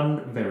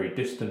and very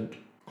distant.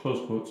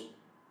 Close quotes.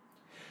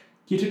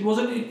 Yet it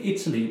wasn't in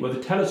Italy where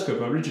the telescope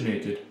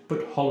originated,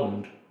 but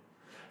Holland.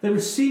 There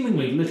is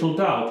seemingly little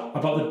doubt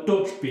about the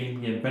Dutch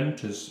being the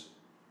inventors,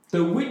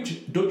 though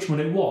which Dutchman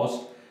it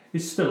was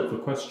is still up for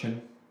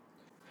question.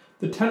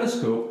 The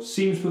telescope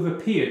seems to have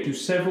appeared to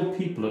several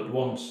people at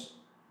once.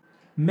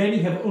 Many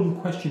have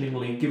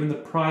unquestioningly given the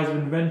prize of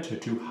inventor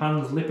to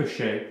Hans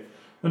Lippershey,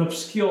 an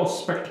obscure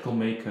spectacle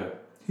maker,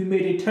 who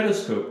made a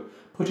telescope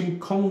putting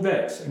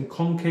convex and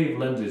concave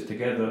lenses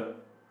together.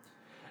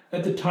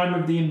 At the time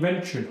of the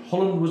invention,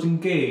 Holland was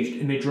engaged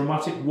in a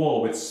dramatic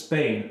war with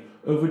Spain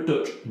over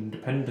Dutch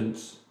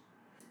independence.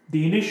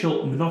 The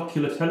initial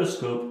monocular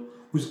telescope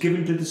was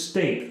given to the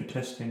state for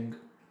testing.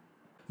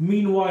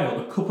 Meanwhile,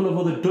 a couple of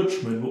other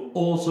Dutchmen were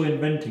also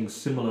inventing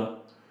similar.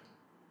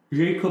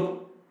 Jacob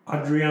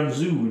Adriaan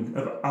Zoon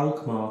of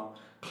Alkmaar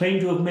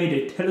claimed to have made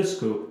a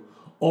telescope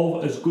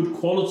of as good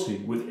quality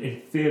with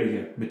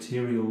inferior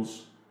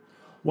materials,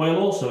 while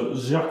also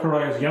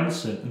Zacharias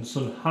Janssen and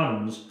son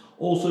Hans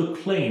also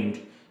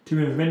claimed to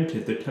have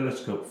invented the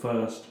telescope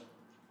first.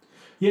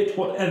 Yet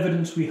what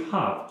evidence we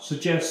have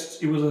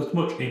suggests it was as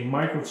much a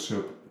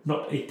microscope,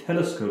 not a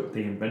telescope,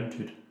 they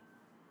invented.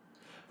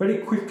 Very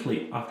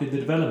quickly after the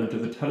development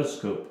of the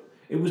telescope,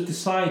 it was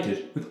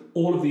decided, with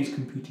all of these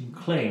competing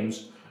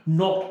claims,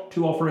 not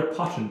to offer a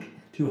patent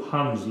to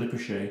Hans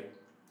Lippershey.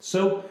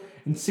 So,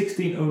 in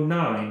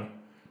 1609,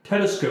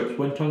 telescopes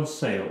went on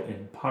sale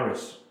in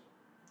Paris.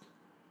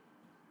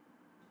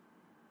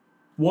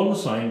 One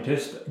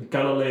scientist,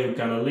 Galileo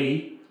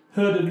Galilei,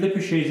 heard of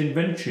Lippershey's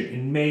invention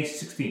in May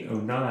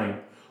 1609,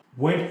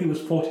 when he was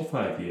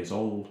 45 years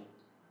old.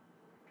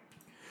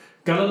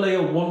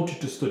 Galileo wanted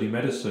to study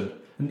medicine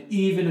and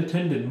even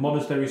attended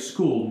monastery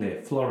school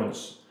near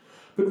Florence,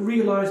 but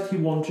realised he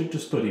wanted to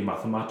study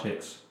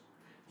mathematics.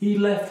 He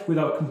left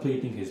without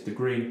completing his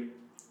degree.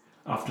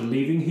 After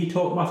leaving, he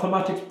taught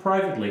mathematics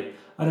privately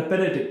at a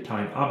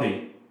Benedictine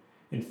abbey.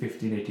 In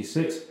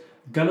 1586,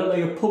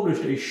 Galileo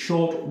published a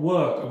short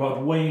work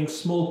about weighing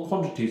small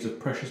quantities of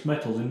precious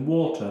metals in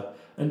water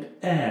and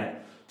air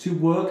to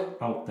work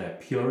out their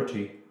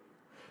purity.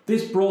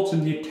 This brought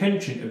him the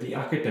attention of the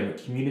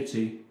academic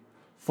community.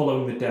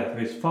 Following the death of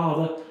his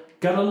father,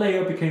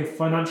 Galileo became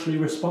financially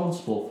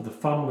responsible for the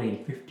family in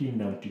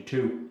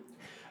 1592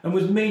 and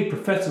was made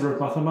professor of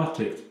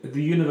mathematics at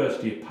the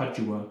University of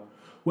Padua,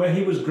 where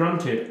he was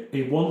granted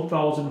a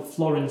 1,000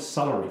 florins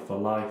salary for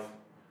life.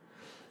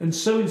 And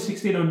so in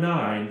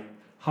 1609,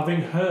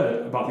 having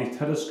heard about these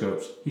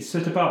telescopes, he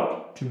set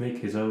about to make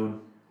his own.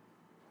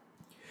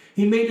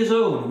 He made his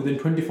own within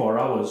 24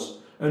 hours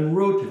and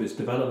wrote of its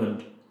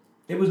development.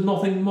 It was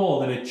nothing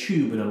more than a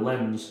tube and a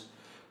lens,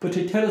 but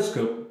a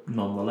telescope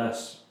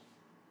nonetheless.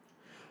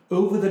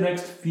 Over the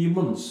next few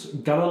months,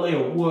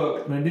 Galileo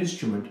worked on an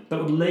instrument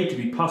that would later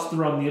be passed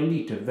around the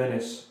elite of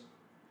Venice.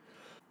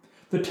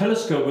 The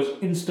telescope was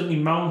instantly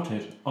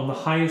mounted on the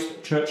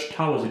highest church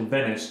towers in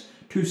Venice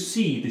to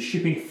see the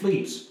shipping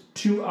fleets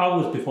 2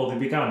 hours before they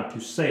began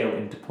to sail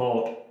into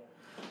port.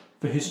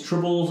 For his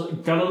troubles,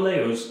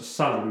 Galileo's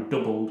salary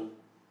doubled.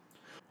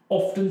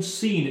 Often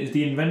seen as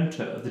the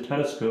inventor of the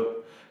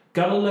telescope,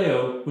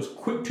 Galileo was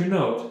quick to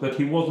note that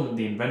he wasn't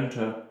the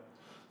inventor,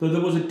 though there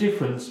was a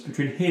difference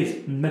between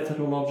his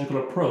methodological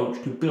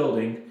approach to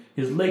building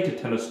his later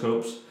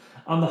telescopes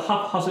and the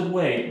haphazard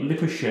way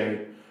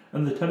Lippershey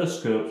and the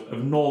telescopes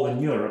of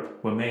Northern Europe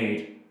were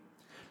made,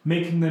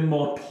 making them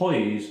more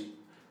toys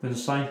than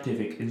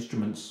scientific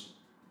instruments.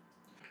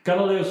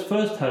 Galileo's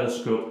first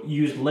telescope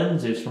used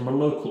lenses from a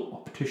local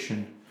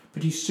optician,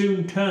 but he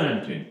soon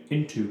turned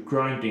into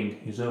grinding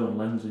his own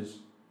lenses.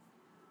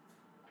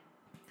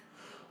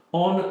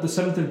 On the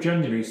 7th of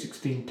January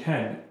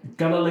 1610,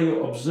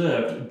 Galileo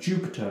observed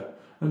Jupiter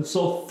and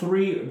saw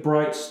 3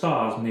 bright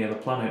stars near the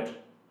planet,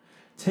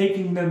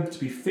 taking them to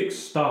be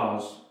fixed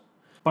stars.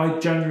 By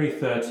January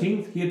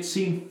 13th, he had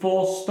seen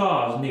 4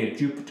 stars near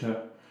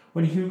Jupiter,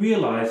 when he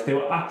realised they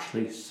were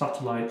actually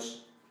satellites.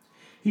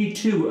 He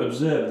too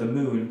observed the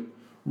moon,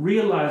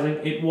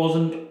 realising it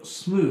wasn't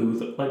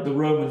smooth like the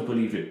Romans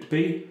believed it to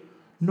be,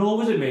 nor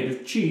was it made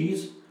of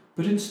cheese,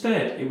 but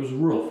instead it was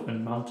rough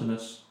and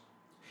mountainous.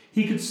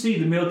 He could see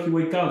the Milky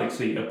Way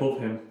galaxy above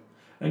him,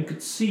 and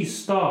could see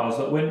stars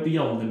that went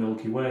beyond the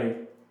Milky Way.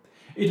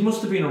 It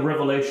must have been a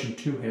revelation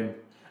to him,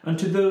 and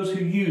to those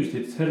who used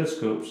his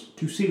telescopes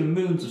to see the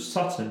moons of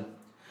Saturn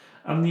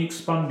and the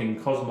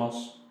expanding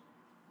cosmos.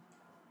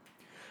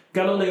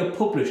 Galileo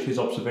published his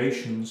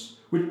observations,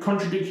 which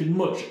contradicted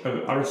much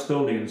of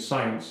Aristotelian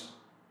science.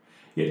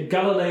 Yet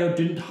Galileo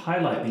didn't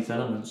highlight these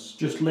elements,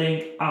 just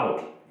laying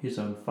out his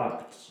own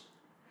facts.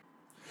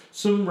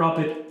 Some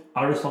rabid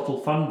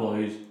Aristotle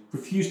fanboys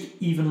refused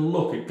to even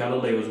look at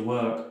Galileo's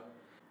work,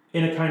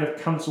 in a kind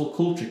of cancel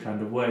culture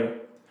kind of way,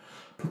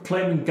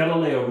 proclaiming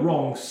Galileo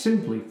wrong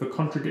simply for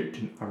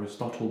contradicting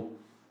Aristotle.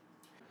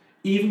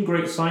 Even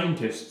great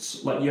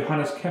scientists like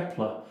Johannes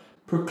Kepler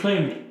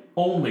proclaimed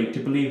only to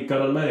believe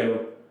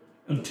Galileo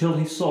until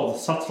he saw the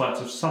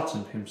satellites of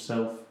Saturn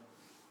himself.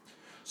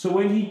 So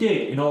when he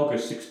did in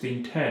August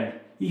 1610,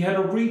 he had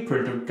a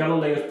reprint of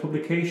Galileo's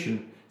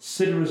publication,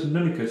 Sidereus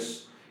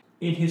Nunicus,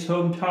 in his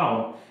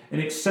hometown in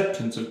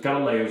acceptance of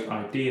Galileo's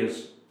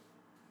ideas.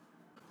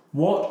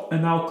 What are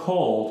now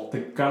called the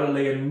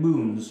Galilean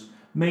moons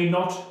may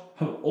not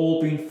have all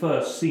been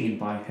first seen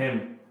by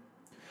him.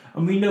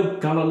 And we know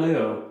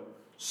Galileo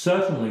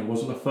certainly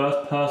wasn't the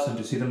first person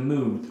to see the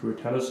moon through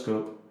a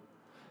telescope.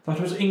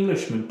 That was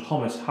Englishman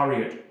Thomas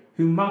Harriot,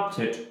 who mapped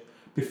it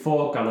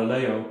before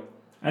Galileo,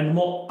 and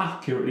more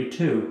accurately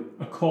too,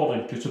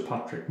 according to Sir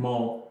Patrick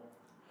Moore.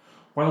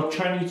 While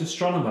Chinese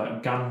astronomer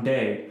Gan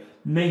Day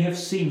may have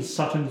seen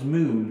Saturn's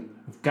moon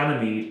of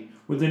Ganymede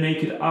with the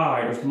naked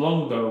eye as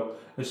long ago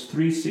as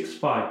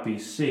 365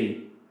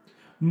 BC,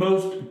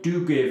 most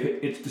do give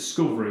its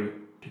discovery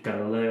to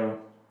Galileo.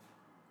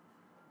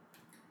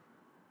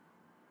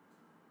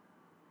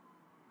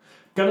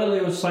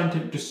 Galileo's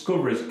scientific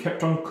discoveries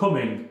kept on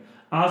coming,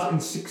 as in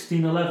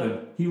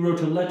 1611 he wrote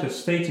a letter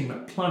stating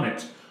that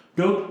planets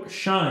don't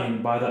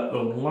shine by their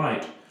own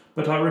light,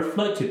 but are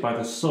reflected by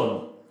the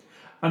sun,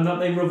 and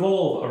that they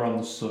revolve around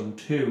the sun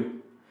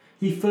too.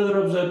 He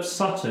further observed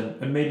Saturn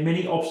and made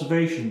many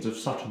observations of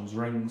Saturn's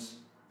rings.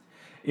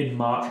 In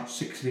March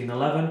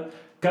 1611,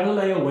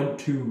 Galileo went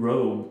to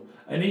Rome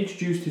and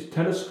introduced his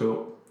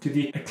telescope to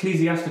the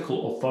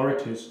ecclesiastical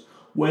authorities,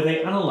 where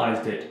they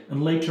analysed it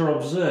and later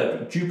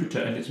observed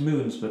Jupiter and its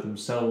moons for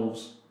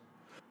themselves.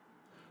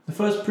 The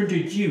first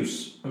printed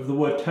use of the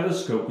word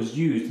telescope was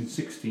used in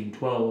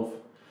 1612,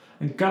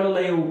 and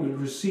Galileo was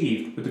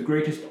received with the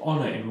greatest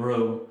honour in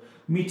Rome,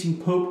 meeting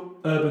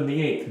Pope Urban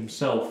VIII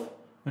himself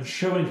and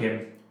showing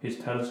him his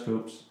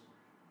telescopes.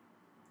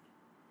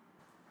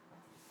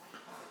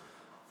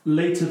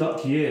 Later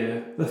that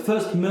year, the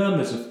first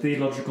murmurs of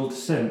theological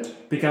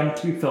dissent began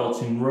to be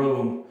felt in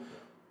Rome,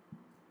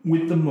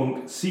 with the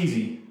monk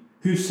Cesi,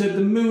 who said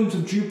the moons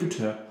of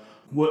Jupiter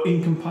were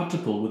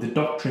incompatible with the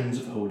doctrines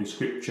of Holy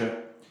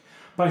Scripture.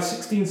 By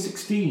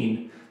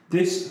 1616,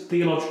 this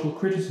theological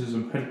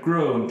criticism had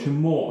grown to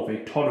more of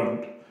a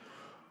torrent,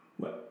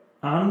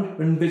 and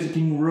when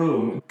visiting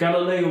Rome,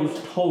 Galileo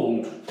was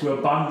told to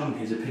abandon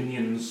his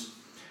opinions.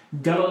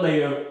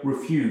 Galileo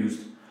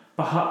refused,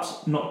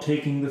 perhaps not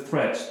taking the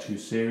threats too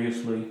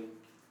seriously.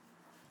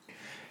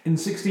 In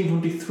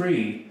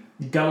 1623,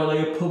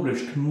 Galileo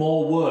published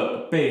more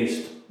work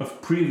based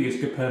of previous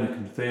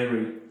Copernican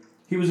theory.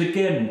 He was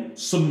again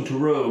summoned to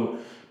Rome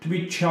to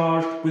be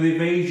charged with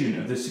evasion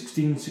of the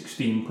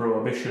 1616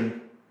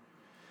 prohibition.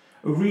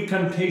 A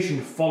recantation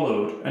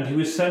followed and he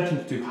was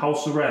sentenced to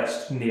house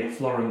arrest near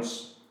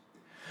Florence.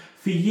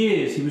 For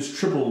years he was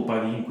troubled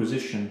by the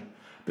Inquisition,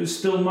 but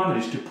still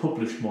managed to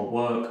publish more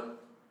work.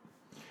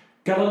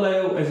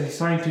 Galileo, as a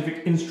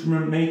scientific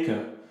instrument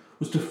maker,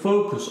 was to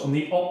focus on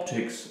the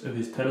optics of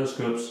his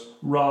telescopes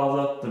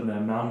rather than their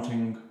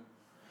mounting.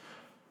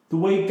 The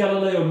way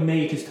Galileo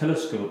made his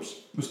telescopes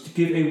was to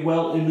give a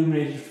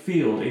well-illuminated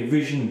field a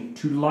vision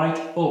to light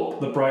up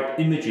the bright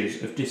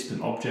images of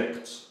distant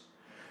objects.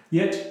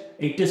 Yet,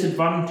 a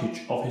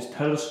disadvantage of his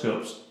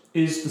telescopes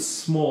is the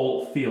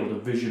small field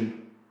of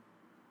vision.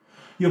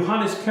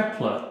 Johannes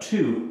Kepler,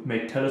 too,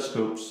 made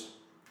telescopes.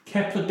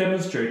 Kepler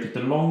demonstrated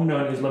the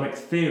long-known Islamic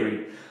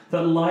theory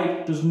that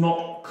light does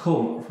not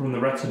come from the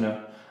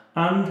retina,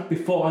 and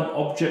before an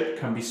object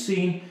can be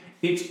seen,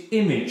 its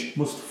image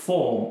must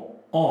form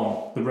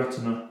on the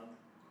retina.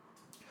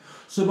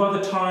 So by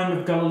the time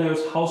of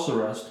Galileo's house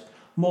arrest,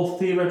 more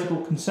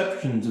theoretical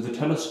conceptions of the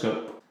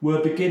telescope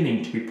were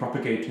beginning to be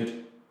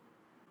propagated.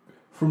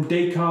 From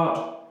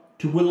Descartes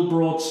to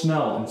Wilbrord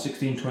Snell in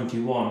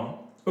 1621,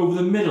 over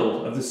the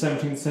middle of the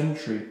 17th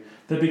century,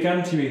 there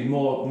began to be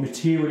more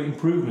material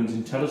improvements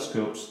in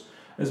telescopes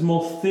as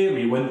more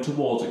theory went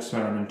towards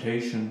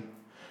experimentation.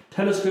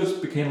 Telescopes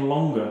became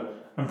longer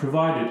and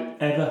provided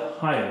ever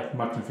higher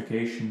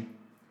magnification.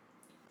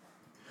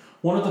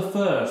 One of the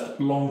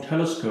first long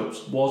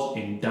telescopes was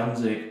in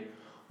Danzig,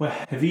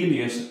 where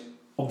Hevelius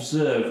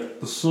observed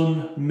the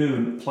sun,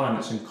 moon,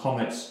 planets and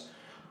comets.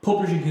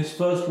 Publishing his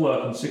first work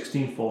in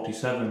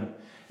 1647,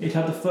 it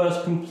had the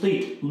first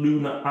complete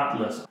lunar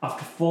atlas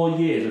after 4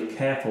 years of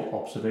careful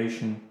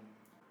observation.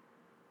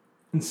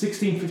 In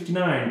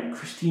 1659,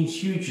 Christian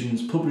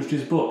Huygens published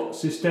his book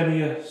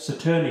Systemia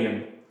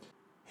Saturnium.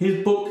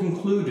 His book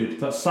concluded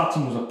that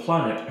Saturn was a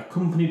planet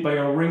accompanied by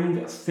a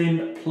ring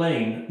thin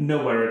plane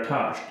nowhere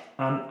attached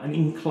and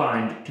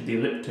inclined to the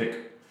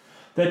ecliptic.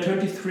 Their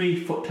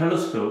 23-foot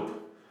telescope,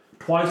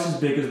 twice as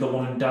big as the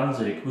one in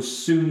Danzig, was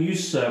soon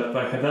usurped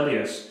by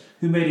Hevelius,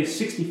 who made a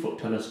 60-foot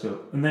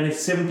telescope, and then a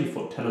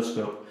 70-foot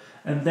telescope,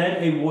 and then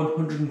a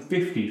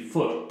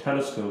 150-foot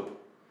telescope.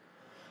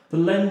 The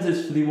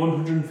lenses for the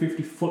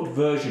 150-foot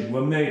version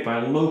were made by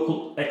a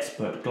local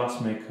expert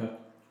glassmaker,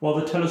 while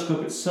the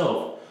telescope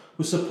itself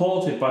was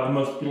supported by the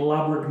most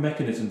elaborate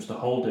mechanisms to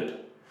hold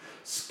it.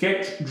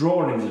 Sketch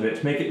drawings of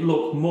it make it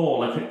look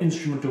more like an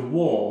instrument of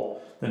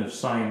war than of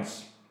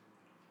science.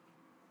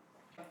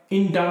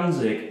 In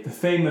Danzig, the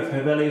fame of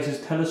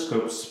Hevelius's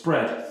telescope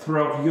spread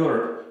throughout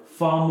Europe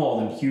far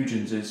more than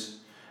Huygens's,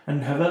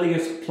 and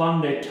Hevelius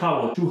planned a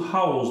tower to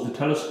house the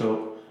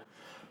telescope,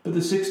 But the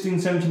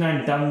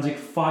 1679 Danzig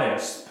fire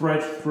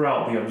spread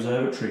throughout the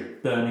observatory,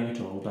 burning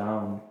it all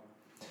down.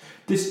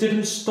 This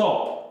didn't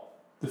stop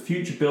the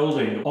future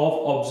building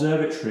of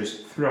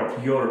observatories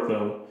throughout Europe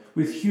though,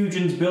 with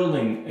Huygens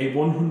building a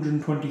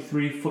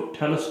 123-foot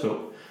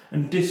telescope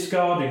and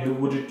discarding the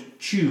wooded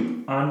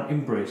tube and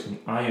embracing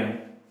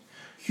iron.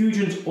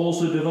 Huygens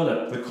also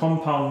developed the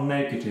compound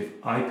negative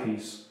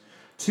eyepiece.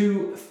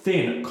 Two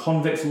thin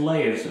convex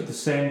layers of the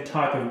same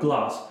type of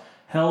glass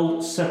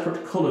held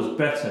separate colours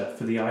better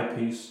for the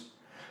eyepiece.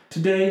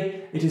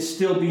 Today it is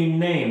still being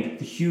named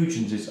the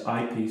Huygens'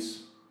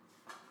 eyepiece.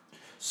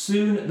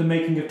 Soon the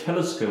making of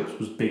telescopes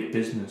was big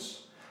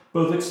business.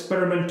 Both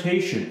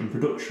experimentation and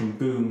production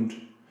boomed.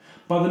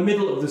 By the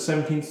middle of the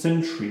 17th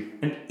century,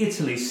 and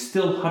Italy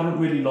still hadn't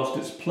really lost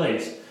its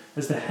place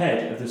as the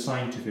head of the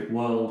scientific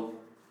world.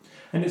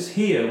 And it's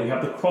here we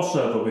have the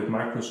crossover with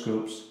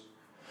microscopes.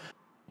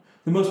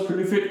 The most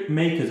prolific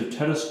makers of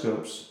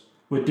telescopes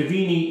were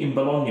Divini in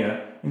Bologna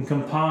and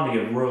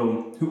Campani of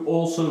Rome, who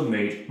also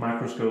made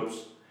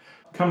microscopes.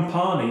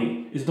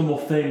 Campani is the more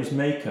famous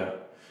maker,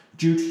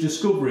 due to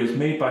discoveries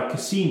made by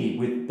Cassini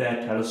with their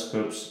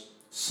telescopes,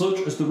 such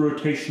as the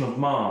rotation of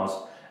Mars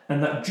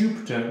and that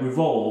Jupiter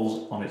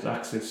revolves on its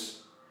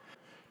axis.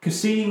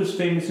 Cassini was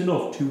famous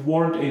enough to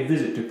warrant a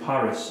visit to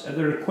Paris at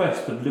the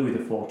request of Louis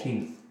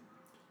XIV.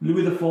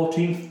 Louis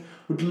XIV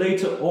would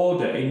later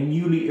order a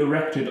newly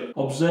erected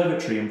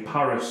observatory in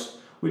Paris,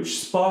 which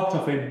sparked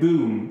off a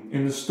boom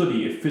in the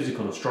study of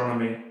physical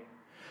astronomy.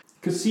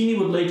 Cassini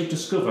would later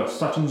discover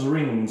Saturn's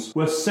rings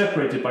were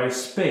separated by a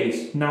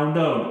space now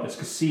known as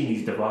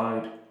Cassini's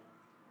divide.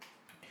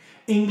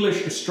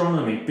 English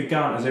astronomy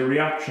began as a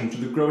reaction to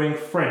the growing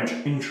French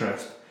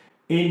interest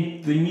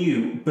in the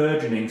new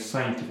burgeoning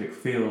scientific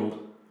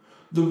field.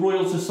 The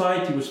Royal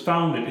Society was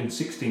founded in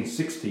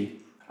 1660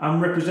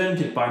 and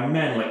represented by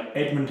men like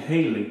Edmund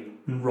Halley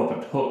and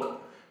Robert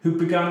Hooke, who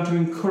began to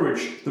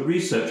encourage the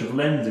research of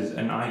lenses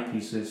and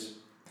eyepieces.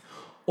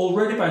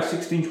 Already by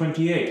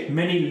 1628,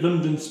 many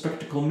London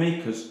spectacle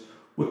makers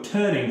were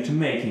turning to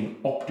making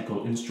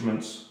optical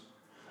instruments.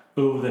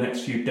 Over the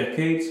next few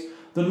decades,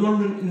 the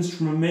London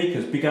instrument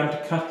makers began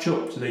to catch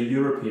up to their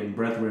European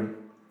brethren.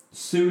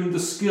 Soon the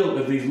skill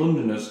of these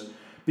Londoners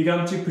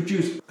began to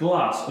produce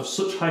glass of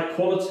such high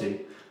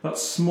quality that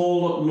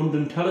smaller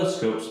London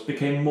telescopes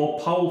became more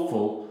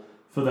powerful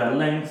for their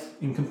length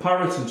in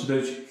comparison to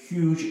those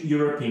huge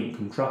European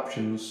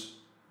contraptions.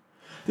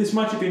 This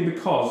might have been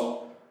because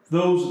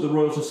those at the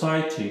Royal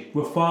Society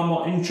were far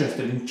more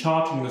interested in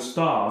charting the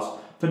stars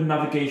for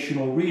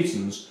navigational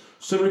reasons,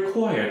 so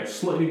required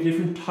slightly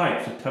different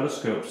types of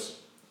telescopes,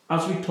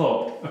 as we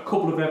talked a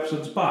couple of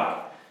episodes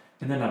back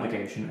in the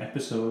navigation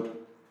episode.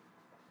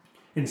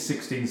 In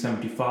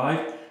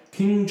 1675,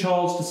 King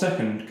Charles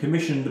II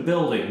commissioned the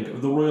building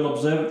of the Royal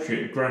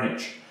Observatory at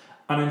Greenwich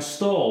and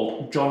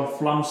installed John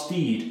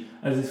Flamsteed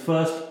as his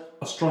first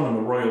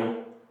astronomer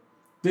royal.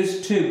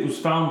 This too was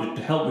founded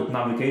to help with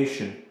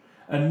navigation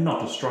and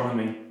not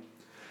astronomy.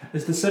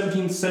 As the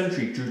 17th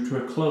century drew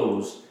to a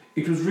close,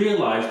 it was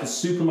realised the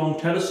super long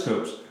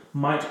telescopes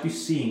might be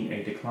seeing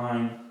a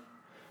decline.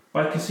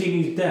 By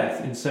Cassini's death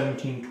in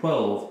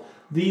 1712,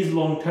 these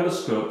long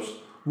telescopes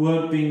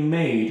weren't being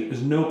made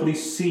as nobody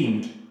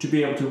seemed to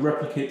be able to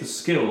replicate the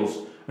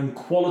skills and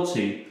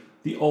quality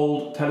the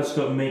old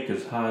telescope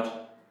makers had.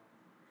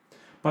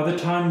 By the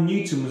time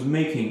Newton was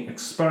making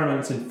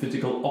experiments in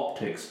physical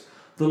optics,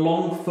 the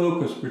long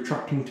focus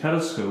retracting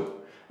telescope,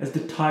 as the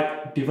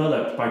type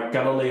developed by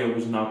Galileo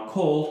was now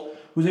called,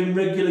 was in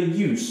regular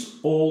use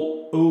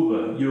all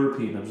over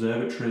European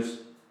observatories.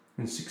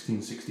 In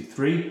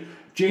 1663,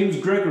 James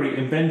Gregory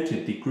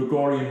invented the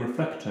Gregorian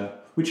reflector,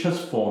 which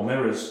has 4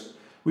 mirrors,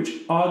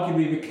 which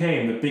arguably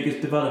became the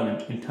biggest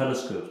development in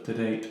telescopes to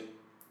date.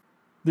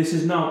 This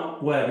is now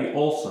where we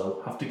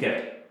also have to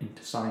get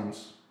into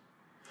science.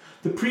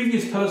 The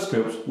previous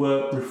telescopes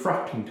were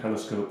refracting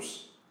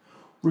telescopes.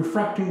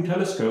 Refracting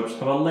telescopes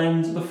have a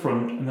lens at the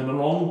front and then a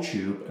long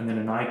tube and then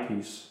an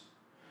eyepiece.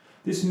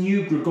 This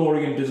new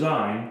Gregorian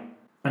design,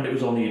 and it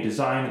was only a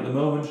design at the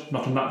moment,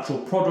 not a natural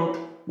product,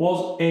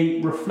 was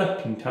a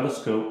reflecting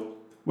telescope,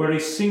 where a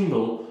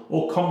single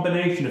or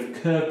combination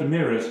of curved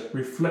mirrors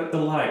reflect the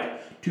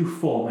light to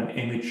form an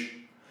image.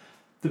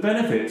 The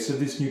benefits of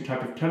this new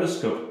type of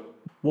telescope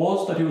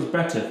was that it was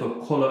better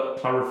for colour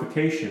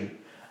clarification,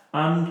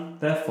 and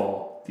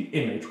therefore the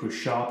image was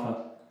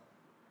sharper.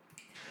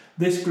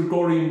 This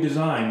Gregorian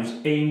design was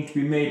aimed to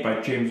be made by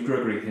James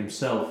Gregory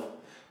himself,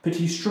 but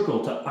he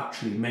struggled to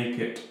actually make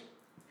it.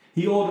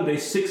 He ordered a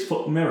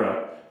 6-foot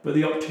mirror, but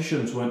the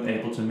opticians weren't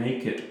able to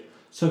make it,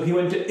 so he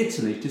went to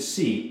Italy to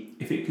see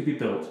if it could be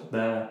built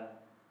there.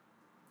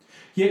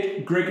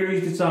 Yet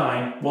Gregory's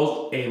design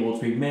was able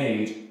to be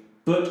made,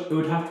 but it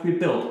would have to be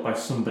built by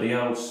somebody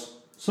else,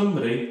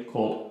 somebody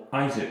called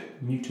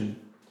Isaac Newton.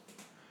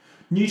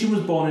 Newton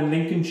was born in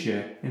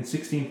Lincolnshire in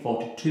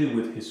 1642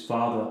 with his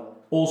father,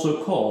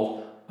 also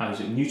called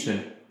Isaac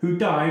Newton, who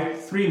died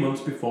 3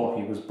 months before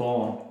he was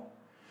born.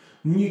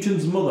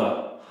 Newton's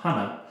mother,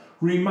 Hannah,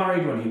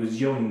 remarried when he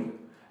was young,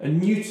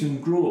 and Newton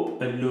grew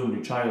up a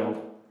lonely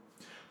child.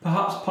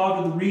 Perhaps part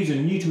of the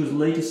reason Newton was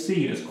later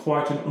seen as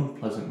quite an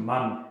unpleasant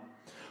man,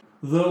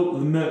 though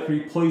the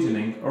mercury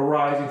poisoning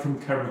arising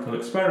from chemical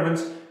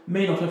experiments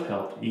may not have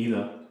helped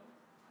either.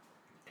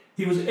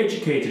 He was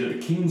educated at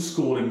the King's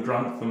School in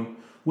Grantham,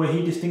 where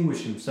he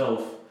distinguished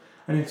himself,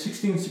 and in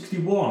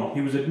 1661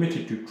 he was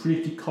admitted to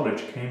Trinity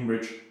College,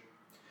 Cambridge.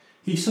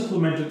 He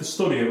supplemented the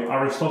study of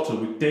Aristotle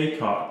with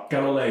Descartes,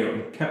 Galileo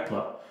and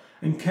Kepler,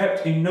 and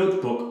kept a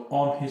notebook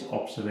on his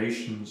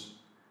observations.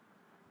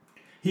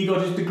 He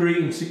got his degree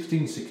in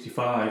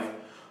 1665,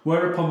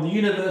 whereupon the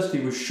university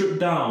was shut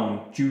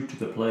down due to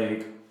the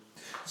plague,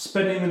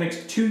 spending the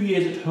next 2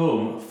 years at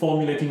home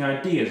formulating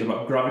ideas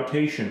about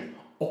gravitation,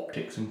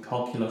 optics and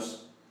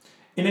calculus.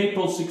 In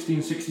April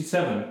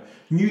 1667,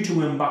 Newton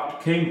went back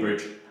to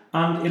Cambridge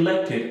and,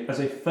 elected as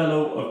a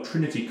Fellow of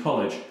Trinity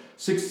College,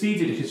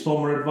 succeeded his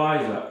former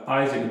advisor,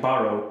 Isaac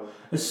Barrow,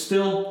 as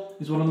still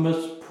is one of the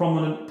most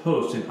prominent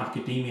posts in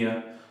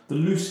academia, the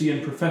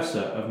Lucian Professor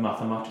of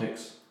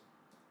Mathematics.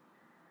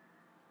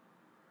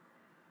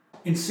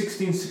 In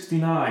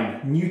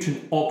 1669,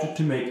 Newton opted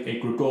to make a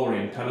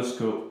Gregorian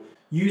telescope,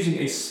 using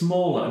a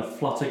smaller and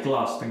flatter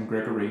glass than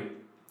Gregory.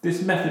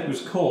 This method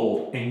was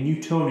called a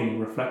Newtonian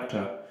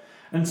reflector,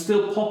 and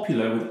still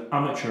popular with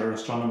amateur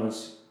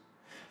astronomers.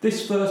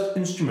 This first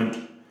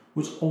instrument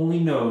was only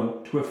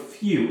known to a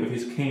few of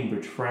his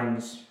Cambridge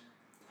friends.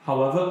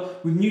 However,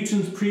 with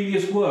Newton's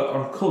previous work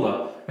on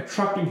colour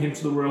attracting him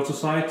to the Royal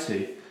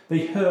Society,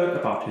 they heard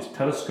about his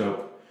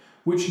telescope,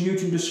 which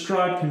Newton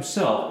described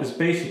himself as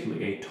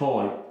basically a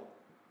toy,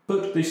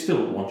 but they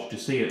still wanted to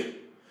see it.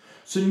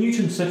 So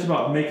Newton set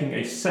about making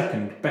a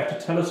second, better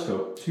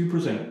telescope to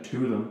present to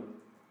them.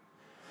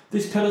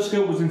 This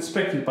telescope was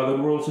inspected by the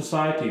Royal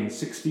Society in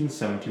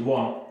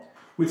 1671,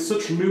 with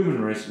such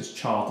luminaries as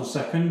Charles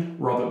II,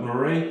 Robert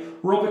Murray,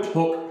 Robert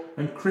Hooke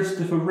and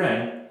Christopher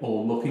Wren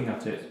all looking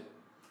at it.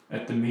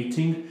 At the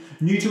meeting,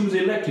 Newton was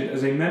elected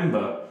as a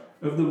member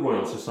of the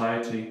Royal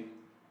Society.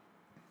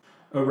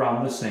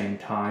 Around the same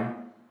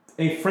time,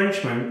 a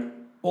Frenchman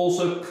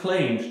also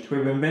claimed to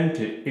have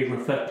invented a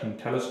reflecting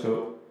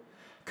telescope.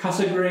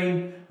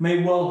 Cassegrain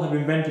may well have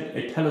invented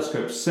a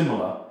telescope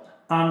similar,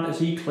 and as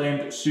he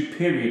claimed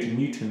superior to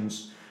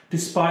Newton's,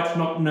 despite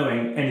not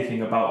knowing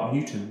anything about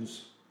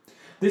Newton's.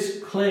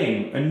 This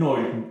claim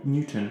annoyed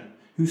Newton,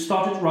 who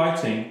started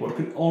writing what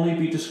could only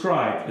be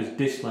described as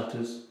diss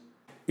letters.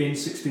 In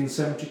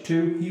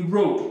 1672, he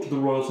wrote to the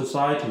Royal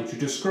Society to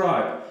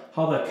describe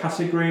how the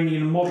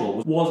Cassegrainian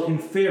model was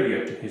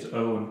inferior to his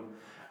own,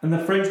 and the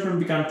Frenchman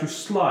began to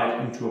slide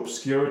into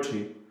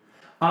obscurity,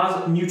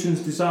 as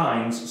Newton's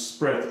designs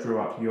spread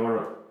throughout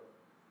Europe.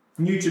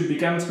 Newton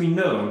began to be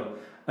known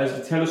as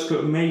the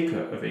telescope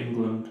maker of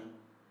England.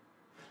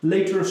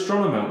 Later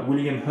astronomer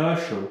William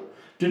Herschel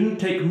didn't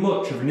take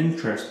much of an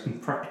interest in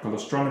practical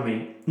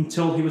astronomy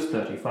until he was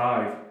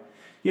 35,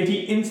 yet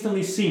he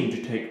instantly seemed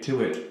to take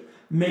to it,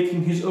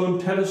 making his own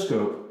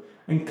telescope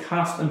and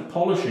cast and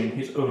polishing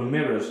his own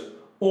mirrors,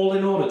 all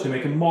in order to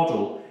make a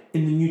model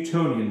in the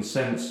Newtonian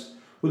sense,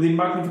 with a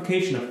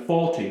magnification of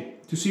 40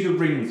 to see the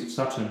rings of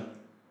Saturn.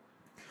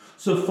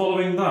 So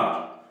following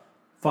that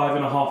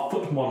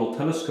 5.5-foot model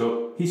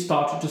telescope, he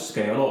started to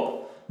scale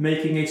up,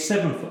 making a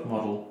 7-foot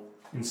model.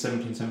 In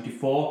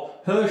 1774,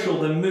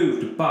 Herschel then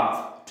moved to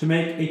Bath to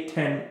make a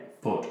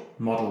 10-foot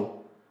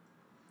model.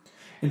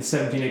 In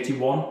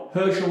 1781,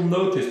 Herschel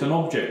noticed an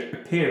object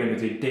appearing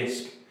as a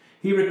disk.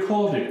 He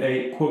recorded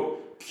a,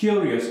 quote,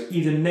 curious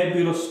either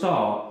nebulous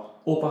star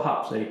or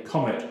perhaps a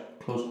comet,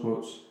 close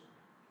quotes.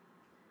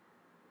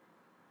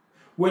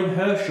 When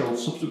Herschel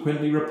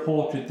subsequently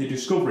reported the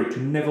discovery to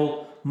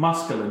Neville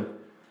Maskelyne,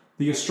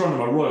 the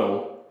Astronomer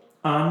Royal,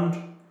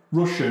 and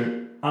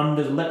Russian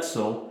Anders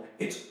Lexell,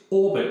 its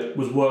orbit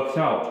was worked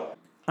out,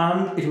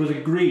 and it was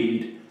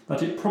agreed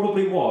that it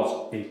probably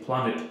was a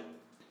planet.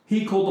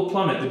 He called the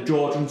planet the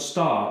Georgian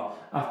Star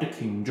after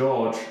King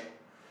George.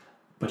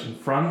 But in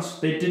France,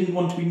 they didn't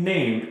want to be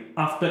named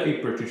after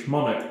a British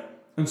monarch,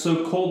 and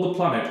so called the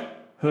planet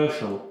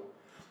Herschel,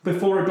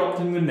 before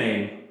adopting the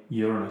name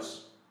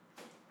Uranus.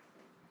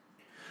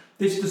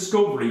 This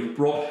discovery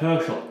brought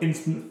Herschel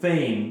instant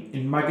fame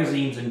in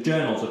magazines and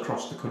journals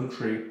across the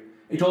country.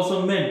 It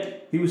also meant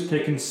he was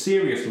taken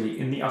seriously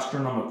in the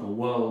astronomical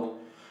world,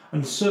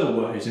 and so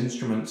were his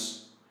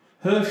instruments.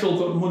 Herschel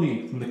got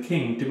money from the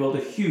king to build a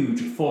huge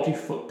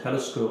 40-foot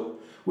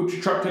telescope, which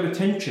attracted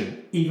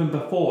attention even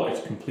before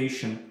its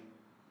completion.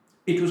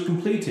 It was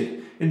completed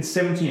in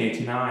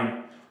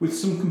 1789, with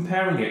some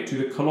comparing it to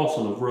the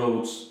Colossal of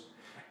Rhodes.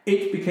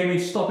 It became a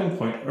stopping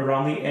point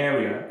around the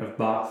area of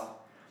Bath.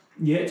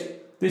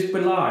 Yet, this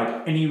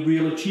belied any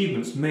real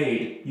achievements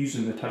made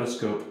using the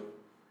telescope.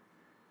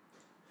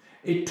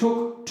 It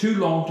took too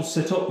long to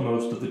set up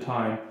most of the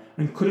time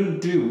and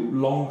couldn't do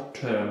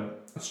long-term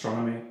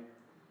astronomy.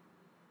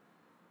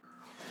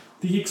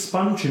 The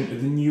expansion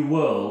of the New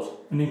World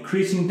and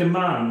increasing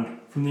demand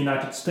from the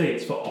United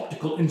States for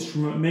optical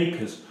instrument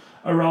makers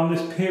around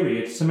this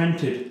period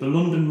cemented the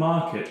London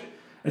market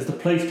as the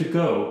place to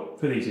go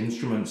for these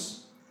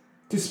instruments.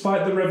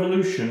 Despite the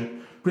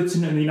revolution,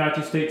 Britain and the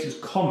United States'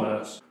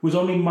 commerce was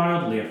only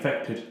mildly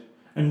affected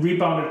and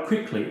rebounded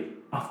quickly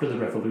after the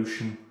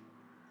revolution.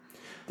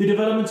 The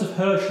development of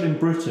Herschel in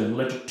Britain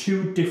led to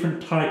two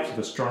different types of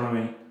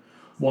astronomy,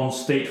 one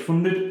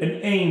state-funded and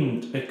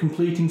aimed at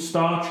completing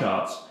star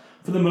charts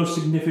for the most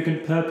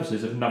significant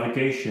purposes of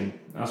navigation,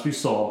 as we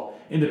saw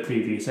in the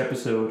previous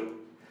episode.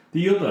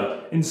 The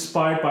other,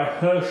 inspired by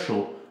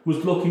Herschel,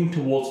 was looking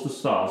towards the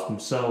stars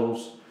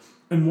themselves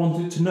and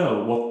wanted to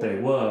know what they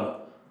were: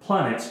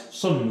 planets,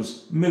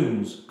 suns,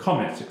 moons,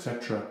 comets,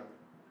 etc.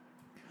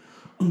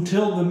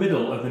 Until the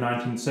middle of the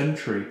 19th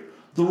century,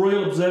 the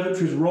Royal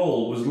Observatory's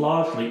role was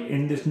largely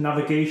in this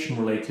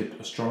navigation-related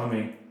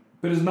astronomy,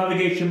 but as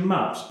navigation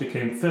maps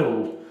became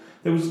filled,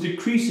 there was a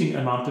decreasing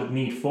amount of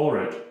need for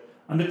it,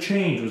 and a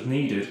change was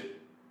needed.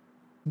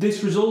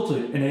 This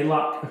resulted in a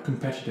lack of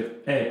competitive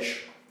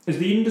edge, as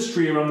the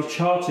industry around the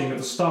charting of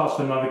the stars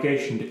for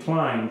navigation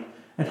declined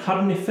and had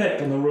an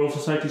effect on the Royal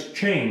Society's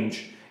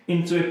change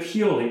into a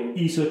purely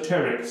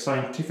esoteric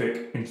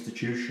scientific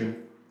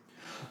institution.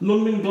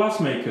 London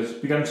glassmakers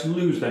began to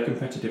lose their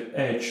competitive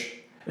edge,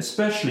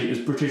 especially as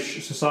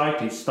British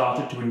society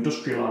started to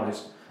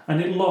industrialise, and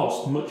it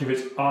lost much of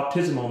its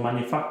artisanal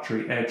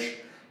manufacturing edge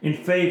in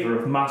favour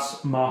of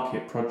mass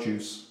market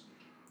produce.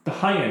 The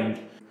high-end,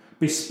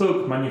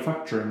 bespoke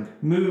manufacturing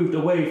moved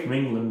away from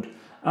England,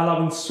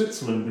 allowing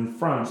Switzerland and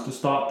France to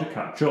start to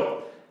catch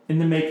up in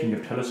the making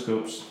of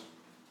telescopes.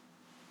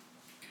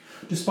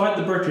 Despite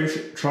the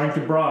British trying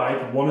to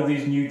bribe one of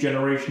these new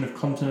generation of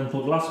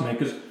continental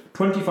glassmakers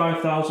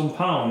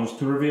 £25,000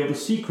 to reveal the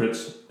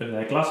secrets of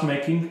their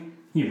glassmaking,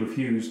 he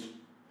refused.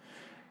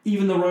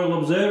 Even the Royal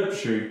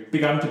Observatory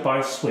began to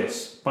buy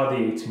Swiss by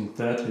the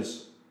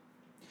 1830s.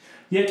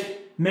 Yet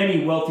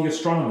many wealthy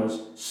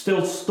astronomers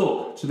still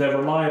stuck to their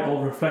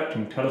reliable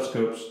reflecting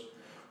telescopes,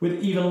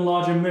 with even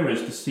larger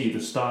mirrors to see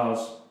the stars.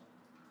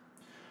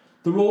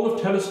 The role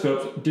of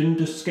telescopes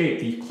didn't escape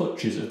the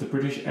clutches of the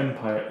British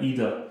Empire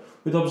either,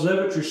 with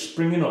observatories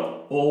springing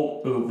up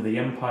all over the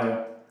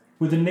empire,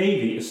 with the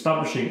Navy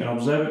establishing an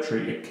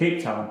observatory at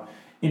Cape Town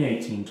in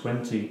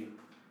 1820.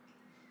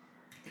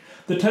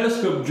 The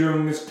telescope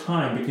during this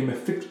time became a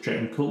fixture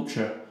in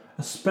culture,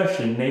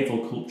 especially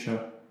naval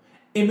culture.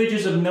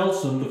 Images of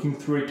Nelson looking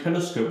through a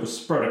telescope were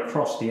spread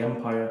across the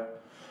empire,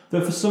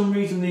 though for some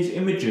reason these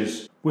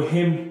images were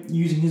him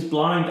using his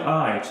blind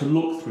eye to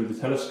look through the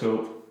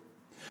telescope.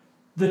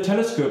 The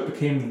telescope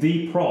became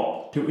the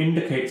prop to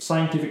indicate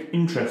scientific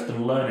interest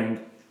and learning,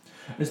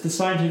 as the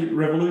scientific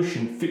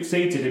revolution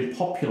fixated in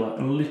popular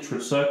and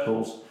literate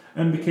circles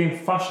and became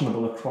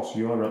fashionable across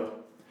Europe.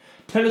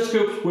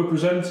 Telescopes were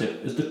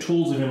presented as the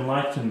tools of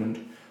enlightenment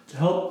to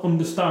help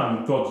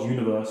understand God's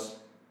universe.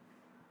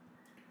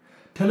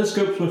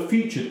 Telescopes were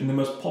featured in the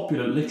most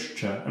popular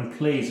literature and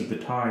plays of the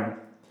time,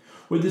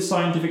 with the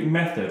scientific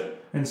method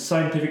and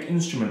scientific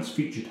instruments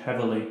featured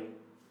heavily.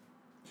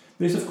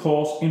 This, of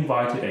course,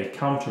 invited a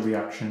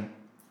counter-reaction.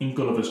 In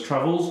Gulliver's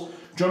Travels,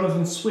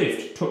 Jonathan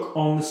Swift took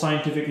on the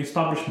scientific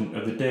establishment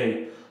of the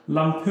day,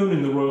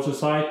 lampooning the Royal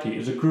Society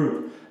as a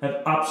group of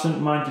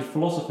absent-minded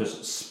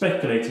philosophers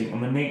speculating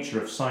on the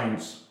nature of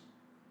science.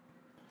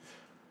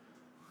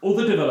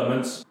 Other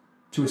developments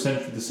to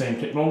essentially the same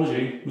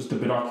technology was the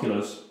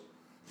binoculars.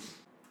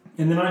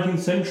 In the 19th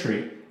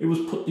century, it was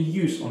put to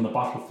use on the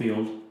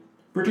battlefield.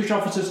 British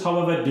officers,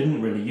 however,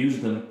 didn't really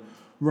use them,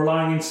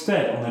 relying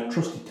instead on their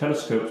trusty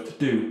telescopes to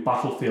do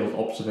battlefield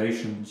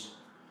observations.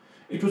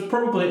 It was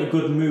probably a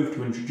good move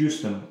to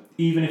introduce them,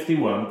 even if they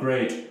weren't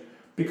great,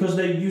 because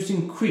their use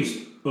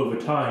increased over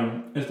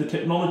time as the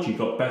technology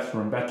got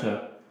better and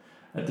better.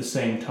 At the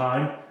same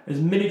time, as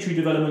military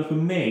developments were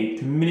made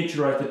to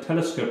miniaturise the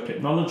telescope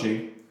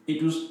technology,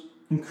 it was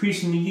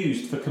increasingly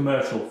used for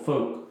commercial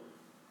folk.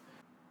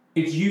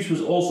 Its use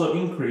was also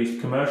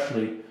increased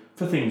commercially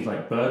for things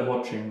like bird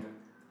watching.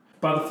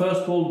 By the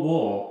First World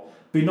War,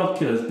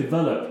 binoculars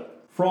developed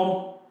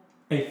from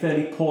a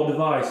fairly poor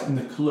device in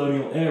the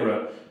colonial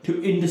era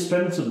to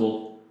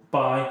indispensable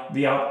by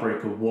the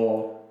outbreak of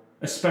war,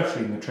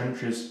 especially in the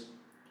trenches.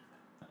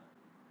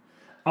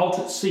 Out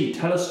at sea,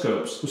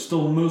 telescopes were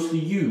still mostly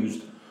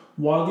used,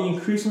 while the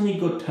increasingly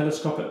good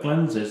telescopic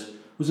lenses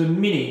was a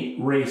mini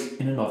race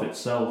in and of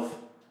itself.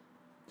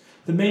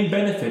 The main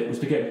benefit was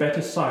to get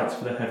better sights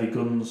for the heavy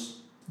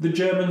guns. The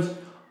Germans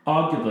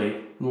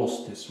arguably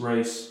lost this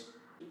race.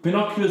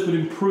 Binoculars would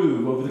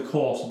improve over the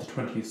course of the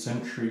 20th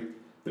century,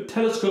 but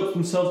telescopes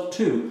themselves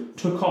too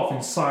took off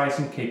in size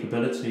and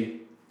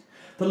capability.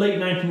 The late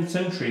 19th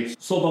century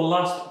saw the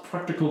last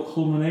practical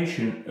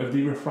culmination of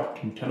the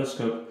refracting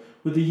telescope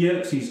with the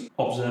Yerkes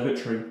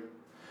Observatory,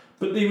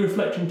 but the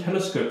reflecting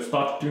telescope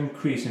started to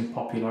increase in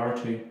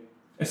popularity,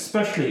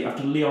 especially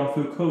after Leon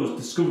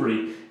Foucault's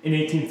discovery in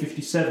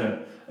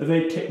 1857 of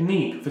a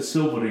technique for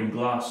silvering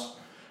glass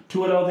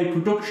to allow the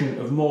production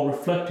of more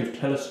reflective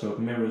telescope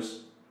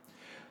mirrors.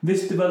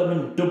 This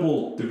development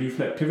doubled the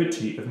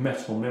reflectivity of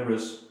metal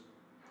mirrors.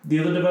 The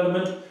other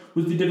development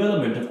was the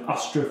development of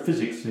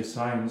astrophysics as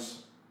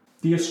science.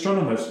 The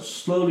astronomers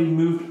slowly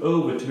moved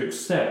over to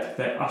accept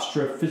their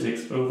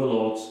astrophysics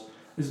overlords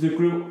as they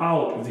grew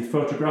out of the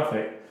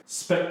photographic,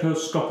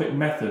 spectroscopic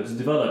methods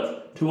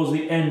developed towards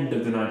the end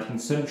of the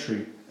 19th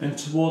century and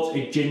towards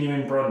a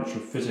genuine branch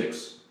of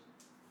physics.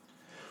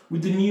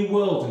 With the New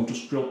World's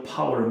industrial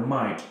power and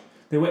might,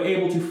 they were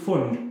able to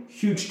fund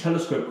huge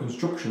telescope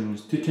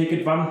constructions to take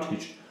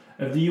advantage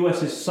of the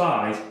US's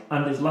size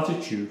and its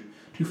latitude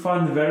to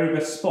find the very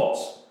best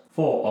spots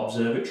for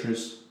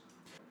observatories.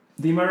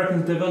 The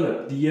Americans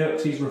developed the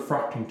Yerkes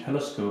Refracting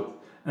Telescope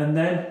and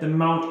then the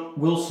Mount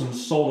Wilson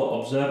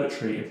Solar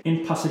Observatory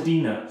in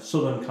Pasadena,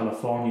 Southern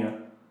California.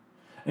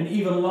 An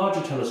even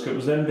larger telescope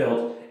was then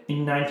built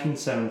in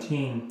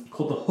 1917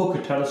 called the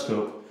Hooker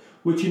Telescope,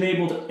 which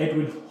enabled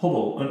Edwin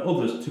Hubble and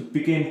others to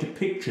begin to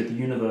picture the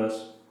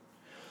universe.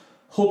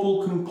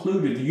 Hubble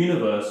concluded the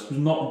universe was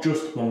not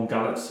just one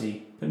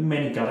galaxy, but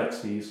many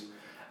galaxies,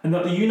 and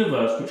that the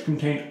universe which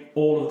contained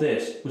all of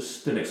this was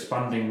still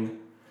expanding.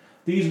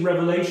 These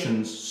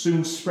revelations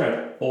soon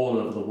spread all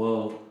over the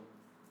world.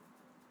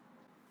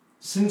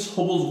 Since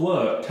Hubble's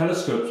work,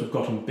 telescopes have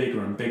gotten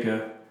bigger and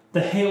bigger.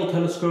 The Hale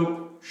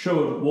telescope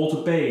showed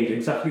Walter Baade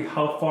exactly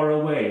how far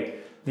away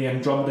the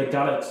Andromeda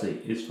Galaxy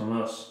is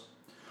from us.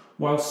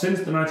 While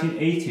since the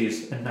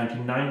 1980s and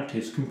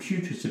 1990s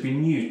computers have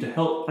been used to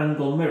help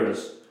angle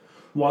mirrors,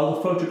 while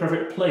the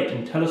photographic plate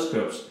in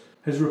telescopes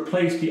has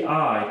replaced the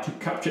eye to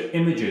capture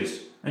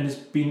images and is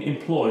being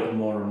employed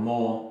more and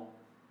more.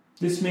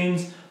 This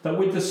means that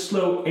with the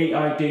slow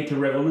AI data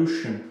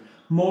revolution,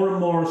 more and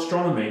more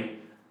astronomy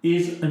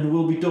is and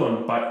will be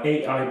done by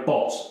AI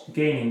bots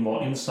gaining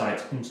more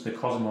insight into the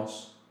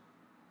cosmos.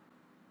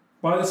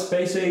 By the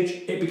space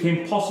age, it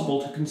became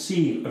possible to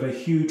conceive of a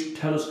huge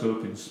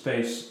telescope in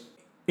space.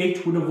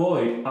 It would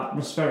avoid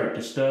atmospheric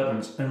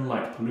disturbance and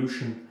light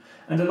pollution,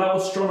 and allow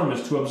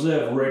astronomers to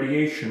observe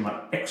radiation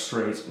like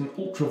X-rays and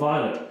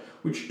ultraviolet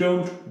which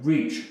don't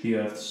reach the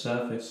Earth's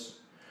surface.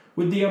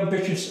 With the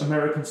ambitious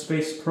American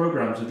space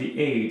programs of the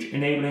age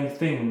enabling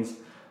things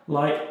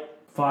like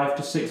 $5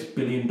 to $6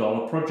 billion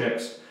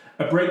projects,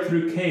 a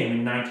breakthrough came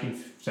in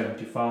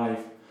 1975,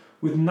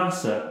 with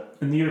NASA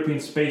and the European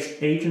Space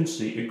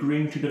Agency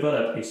agreeing to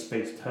develop a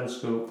space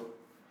telescope.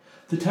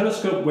 The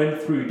telescope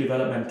went through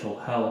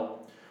developmental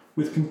hell,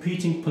 with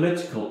competing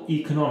political,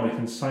 economic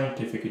and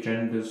scientific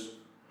agendas,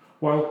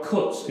 while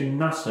cuts in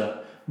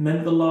NASA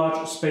meant the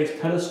Large Space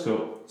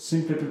Telescope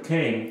simply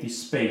became the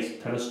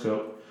Space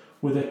Telescope,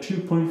 with a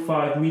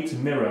 2.5 metre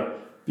mirror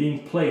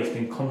being placed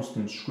in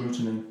constant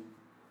scrutiny.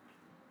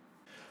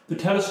 The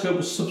telescope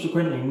was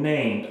subsequently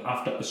named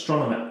after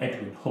astronomer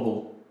Edwin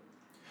Hubble.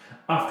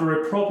 After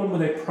a problem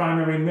with a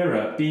primary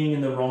mirror being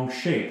in the wrong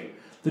shape,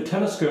 the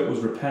telescope was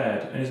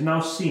repaired and is now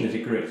seen as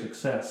a great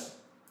success.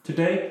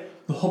 Today,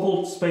 the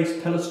Hubble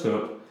Space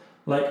Telescope,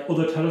 like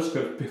other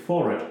telescopes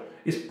before it,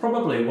 is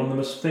probably one of the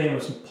most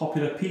famous and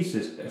popular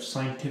pieces of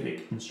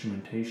scientific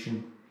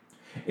instrumentation.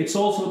 It's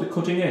also at the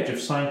cutting edge of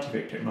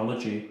scientific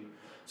technology.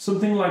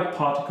 Something like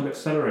particle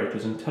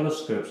accelerators and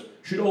telescopes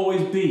should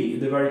always be at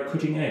the very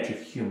cutting edge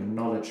of human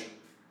knowledge.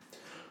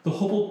 The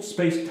Hubble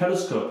Space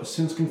Telescope has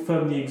since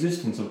confirmed the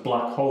existence of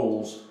black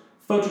holes,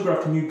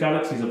 photographed new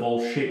galaxies of all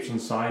shapes and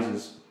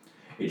sizes.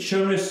 It's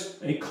shown us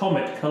a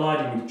comet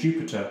colliding with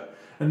Jupiter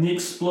and the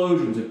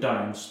explosions of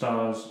dying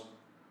stars.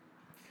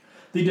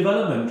 The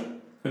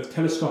development of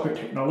telescopic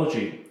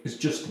technology is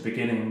just the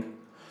beginning.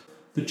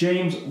 The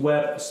James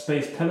Webb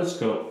Space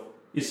Telescope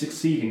is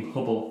succeeding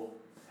Hubble.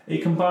 A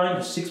combined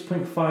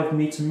 6.5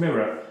 metre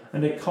mirror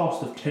and a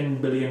cost of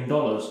 $10 billion,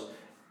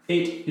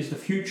 it is the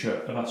future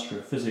of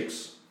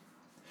astrophysics.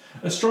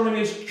 Astronomy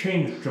has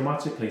changed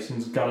dramatically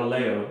since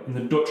Galileo and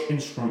the Dutch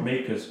instrument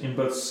makers in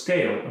both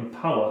scale and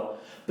power,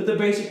 but the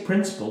basic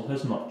principle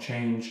has not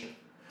changed.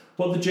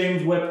 What the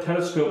James Webb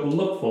Telescope will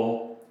look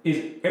for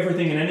is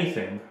everything and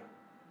anything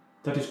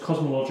that is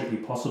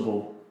cosmologically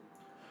possible.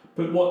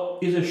 But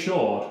what is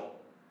assured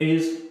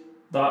is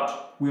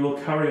that we will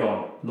carry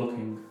on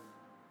looking.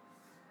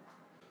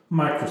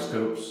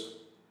 Microscopes.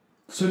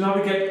 So now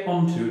we get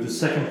onto the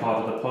second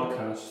part of the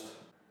podcast.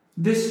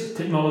 This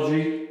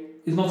technology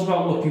is not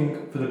about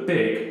looking for the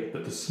big,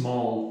 but the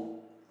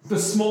small. The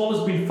small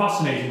has been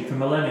fascinating for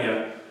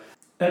millennia.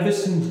 Ever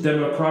since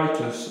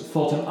Democritus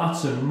thought an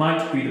atom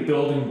might be the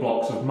building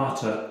blocks of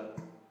matter.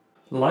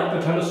 Like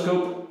the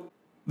telescope,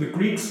 the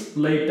Greeks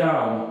laid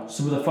down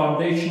some of the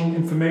foundational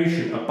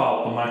information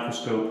about the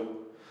microscope.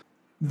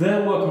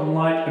 Their work on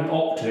light and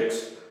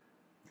optics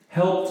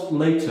helped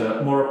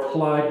later more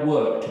applied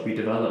work to be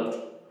developed.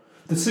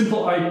 The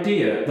simple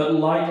idea that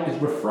light is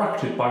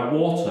refracted by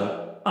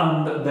water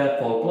and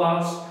therefore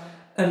glass,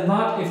 and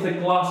that if the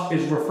glass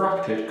is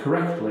refracted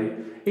correctly,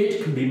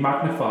 it can be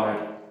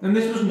magnified, and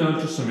this was known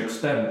to some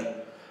extent.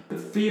 But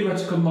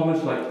theoretical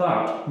knowledge like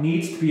that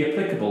needs to be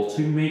applicable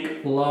to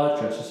make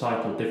larger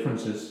societal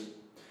differences.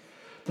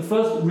 The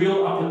first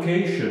real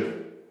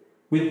application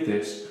with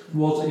this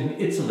was in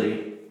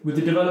Italy, with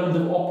the development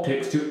of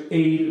optics to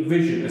aid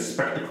vision as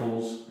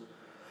spectacles.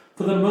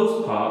 For the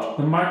most part,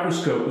 the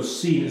microscope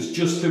was seen as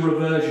just a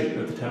reversion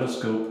of the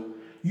telescope.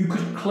 You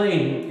could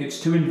claim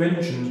its two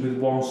inventions with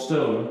one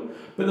stone,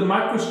 but the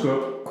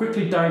microscope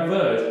quickly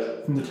diverged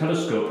from the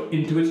telescope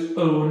into its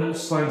own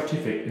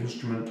scientific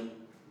instrument.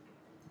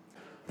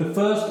 The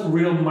first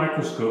real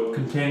microscope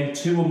containing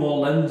 2 or more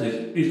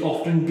lenses is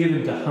often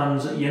given to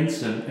Hans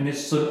Jensen and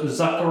his son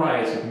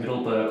Zacharias of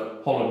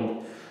Middelburg,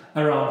 Holland,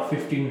 around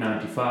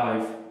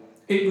 1595.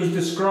 It was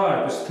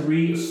described as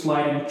 3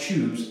 sliding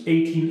tubes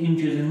 18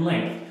 inches in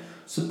length,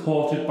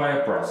 supported by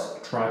a brass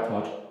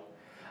tripod.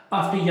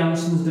 After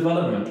Jansen's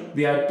development,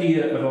 the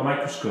idea of a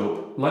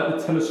microscope, like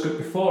the telescope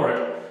before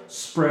it,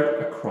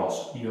 spread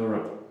across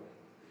Europe.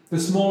 The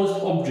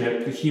smallest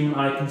object the human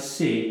eye can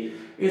see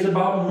is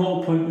about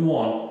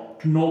 0.1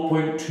 to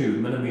 0.2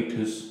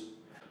 millimeters.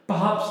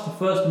 Perhaps the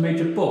first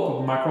major book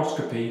of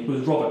microscopy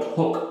was Robert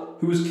Hooke,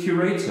 who was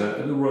curator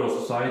at the Royal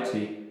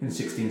Society. In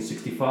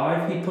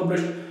 1665, he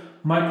published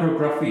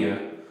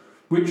Micrographia,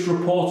 which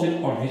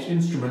reported on his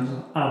instruments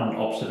and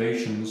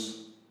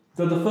observations.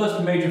 Though the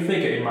first major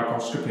figure in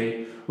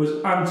microscopy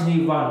was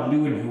Antony van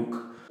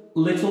Leeuwenhoek,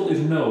 little is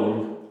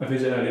known of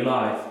his early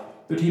life,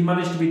 but he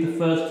managed to be the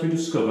first to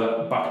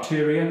discover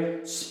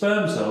bacteria,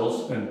 sperm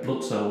cells and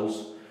blood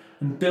cells,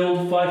 and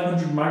build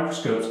 500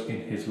 microscopes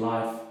in his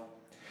life.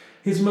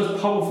 His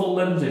most powerful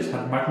lenses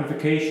had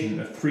magnification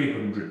of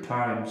 300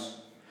 times.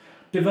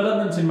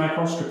 Developments in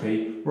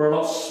microscopy were a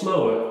lot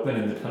slower than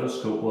in the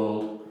telescope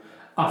world.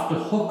 After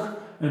Hooke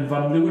and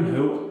van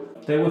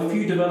Leeuwenhoek, there were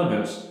few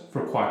developments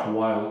for quite a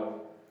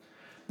while.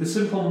 The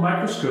simple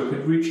microscope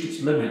had reached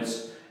its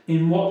limits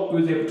in what it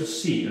was able to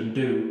see and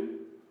do.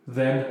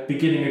 Then,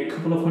 beginning a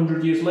couple of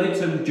hundred years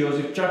later with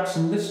Joseph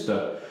Jackson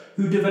Lister,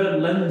 who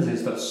developed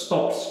lenses that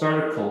stopped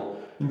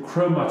spherical and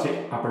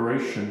chromatic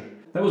aberration,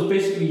 that was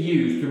basically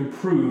used to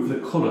improve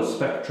the colour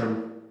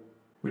spectrum,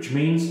 which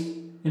means,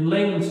 in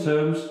layman's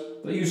terms,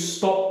 that you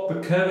stop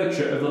the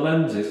curvature of the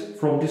lenses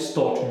from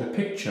distorting the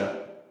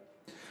picture.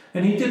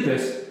 And he did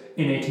this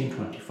in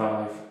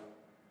 1825.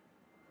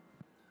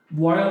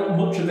 While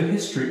much of the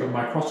history of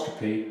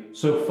microscopy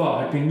so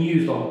far had been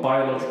used on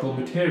biological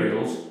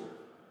materials,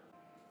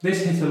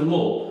 this hit a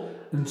lull,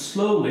 and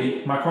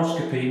slowly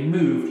microscopy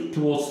moved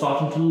towards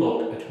starting to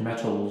look at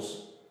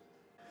metals.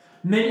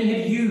 Many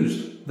had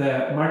used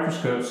their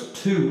microscopes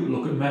to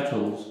look at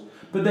metals,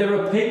 but their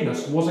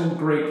opaqueness wasn't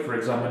great for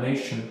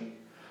examination.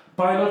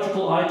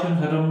 Biological items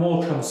had a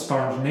more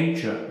transparent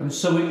nature, and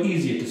so were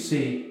easier to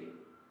see.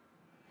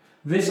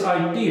 This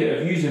idea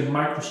of using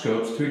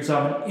microscopes to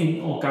examine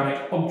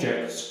inorganic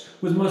objects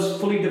was most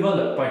fully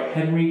developed by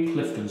Henry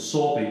Clifton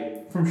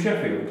Sorby from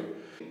Sheffield,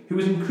 who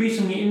was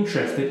increasingly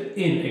interested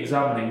in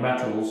examining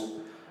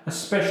metals,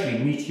 especially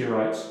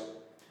meteorites.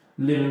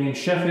 Living in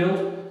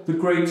Sheffield, the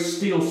great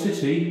steel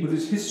city with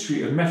its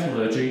history of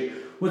metallurgy,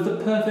 was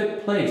the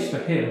perfect place for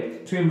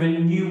him to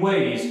invent new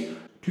ways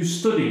to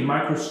study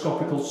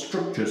microscopical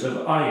structures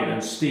of iron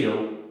and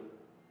steel.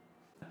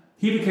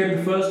 He became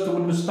the first to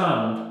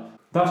understand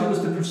that it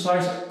was the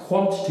precise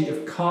quantity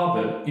of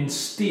carbon in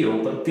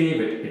steel that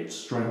gave it its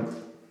strength.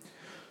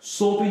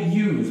 Sorby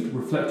used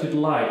reflected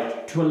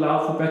light to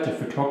allow for better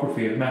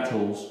photography of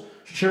metals,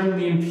 showing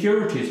the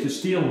impurities to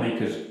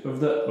steelmakers of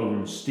their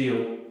own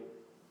steel.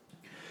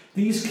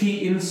 These key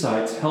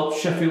insights helped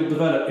Sheffield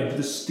develop into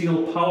the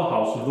steel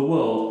powerhouse of the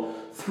world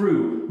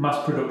through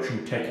mass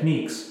production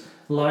techniques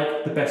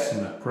like the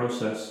Bessemer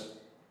process.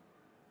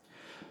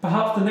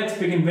 Perhaps the next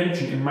big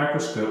invention in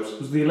microscopes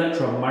was the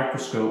electron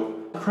microscope.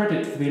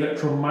 Credit for the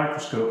electron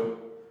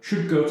microscope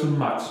should go to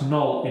Max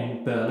Noll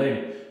in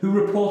Berlin, who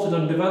reported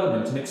on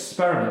development and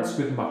experiments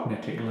with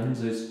magnetic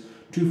lenses.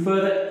 To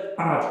further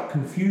add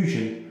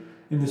confusion,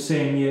 in the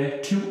same year,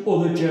 2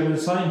 other German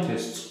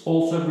scientists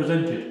also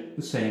presented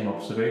the same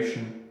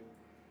observation.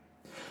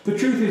 The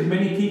truth is,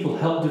 many people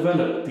helped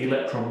develop the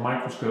electron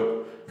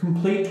microscope,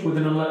 complete with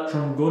an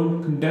electron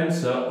gun,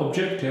 condenser,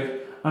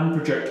 objective and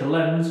projector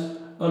lens,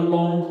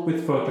 along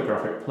with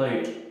photographic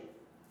plate.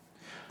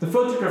 The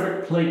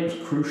photographic plate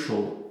was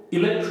crucial.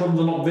 Electrons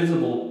are not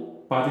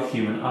visible by the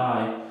human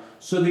eye,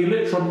 so the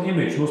electron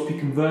image must be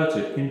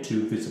converted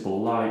into visible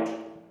light.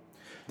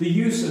 The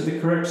use of the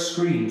correct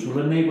screens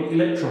will enable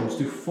electrons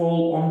to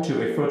fall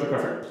onto a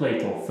photographic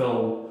plate or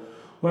film,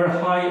 where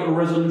a high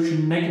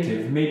resolution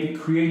negative may be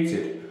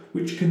created,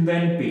 which can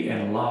then be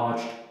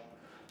enlarged.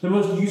 The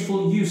most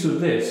useful use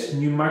of this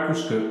new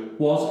microscope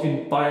was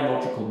in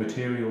biological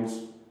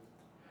materials.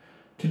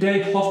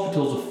 Today,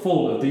 hospitals are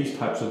full of these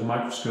types of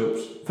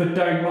microscopes for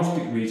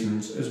diagnostic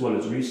reasons as well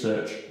as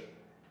research.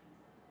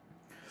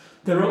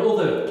 There are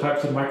other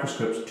types of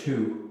microscopes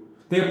too.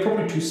 They are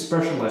probably too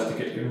specialised to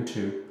get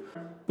into,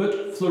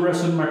 but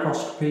fluorescent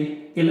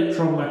microscopy,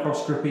 electron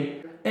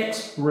microscopy,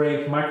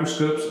 X-ray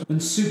microscopes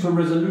and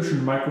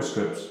super-resolution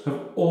microscopes have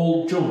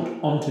all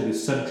jumped onto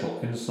this central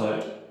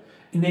insight,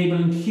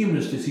 enabling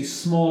humans to see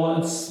smaller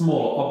and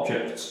smaller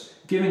objects,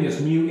 giving us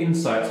new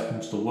insights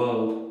into the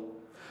world.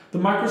 The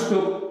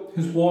microscope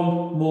has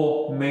one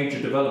more major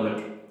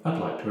development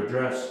I'd like to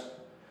address.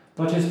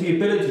 That is the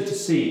ability to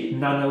see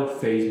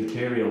nanophase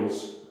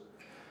materials.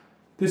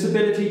 This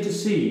ability to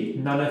see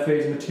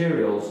nanophase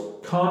materials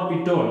can't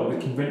be done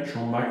with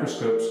conventional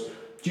microscopes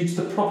due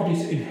to the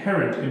properties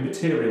inherent in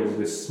materials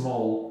this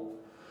small.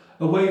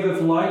 A wave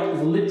of light is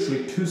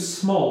literally too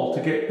small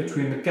to get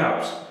between the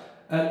gaps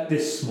at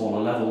this smaller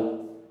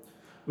level.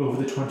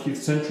 Over the 20th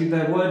century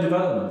there were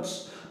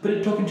developments, but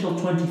it took until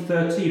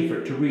 2013 for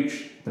it to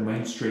reach the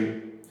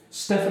mainstream.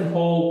 Stephen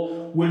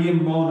Hall,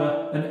 William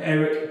Mona and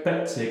Eric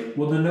Betzig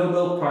won the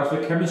Nobel Prize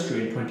for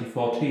Chemistry in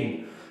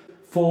 2014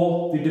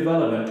 for the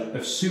development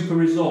of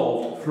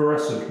super-resolved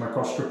fluorescent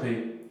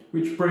microscopy,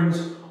 which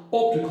brings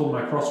optical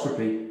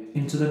microscopy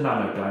into the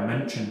nano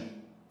dimension.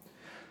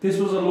 This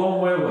was a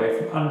long way away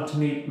from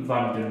Antony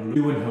van den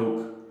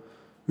Leeuwenhoek,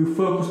 who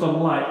focused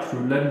on light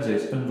through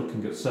lenses and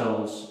looking at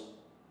cells.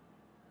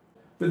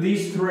 But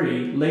these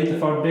three laid the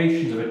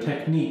foundations of a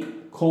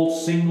technique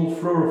called single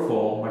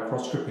fluorophore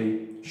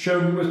microscopy,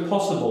 showing it was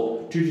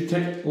possible to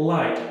detect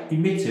light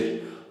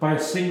emitted by a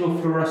single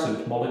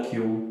fluorescent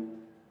molecule.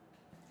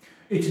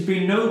 It had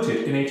been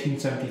noted in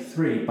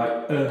 1873 by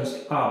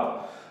Ernst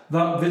Abbe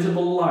that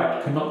visible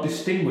light cannot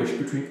distinguish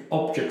between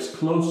objects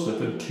closer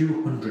than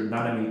 200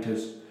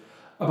 nanometers,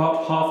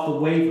 about half the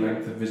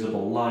wavelength of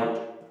visible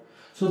light.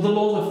 So the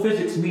laws of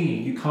physics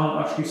mean you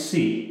can't actually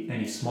see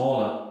any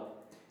smaller.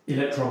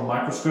 Electron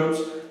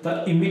microscopes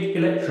that emit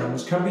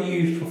electrons can be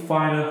used for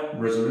finer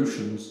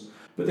resolutions,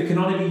 but they can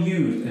only be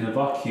used in a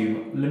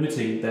vacuum,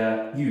 limiting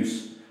their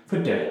use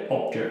for dead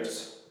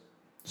objects.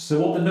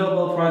 So what the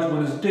Nobel Prize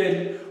winners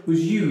did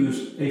was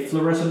use a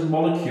fluorescent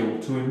molecule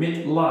to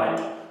emit light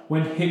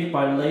when hit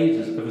by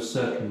lasers of a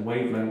certain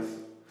wavelength.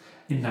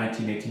 In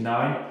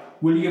 1989,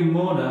 William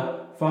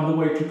Mona found a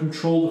way to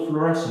control the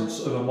fluorescence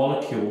of a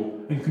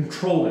molecule and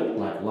control it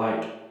like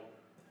light.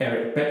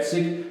 Eric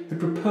Betzig had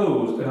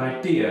proposed an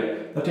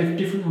idea that if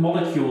different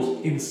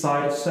molecules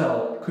inside a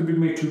cell could be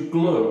made to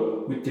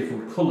glow with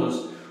different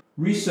colours,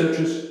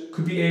 researchers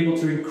could be able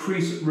to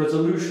increase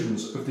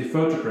resolutions of the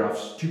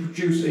photographs to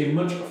produce a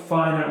much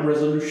finer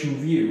resolution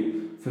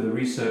view for the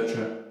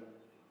researcher.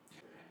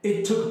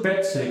 It took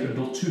Betzig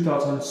until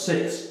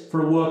 2006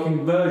 for a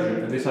working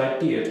version of this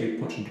idea to be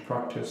put into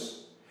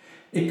practice.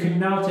 It can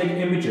now take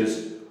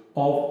images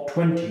of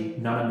 20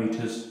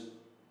 nanometers.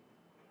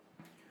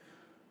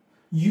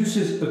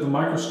 Uses of the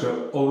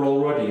microscope are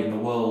already in the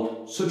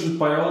world, such as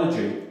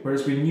biology, where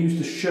it's been used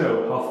to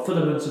show how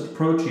filaments of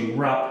protein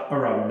wrap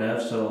around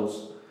nerve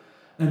cells.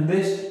 And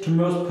this, to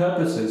most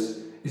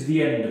purposes, is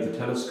the end of the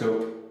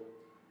telescope.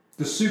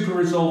 The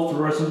super-resolved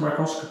fluorescent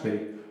microscopy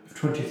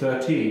of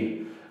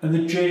 2013 and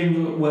the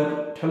James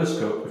Webb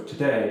telescope of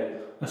today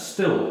are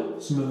still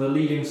some of the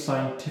leading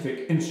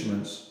scientific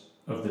instruments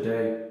of the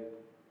day.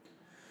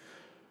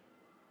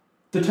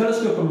 The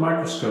telescope and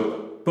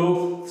microscope,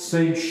 both the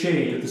same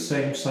shade of the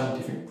same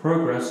scientific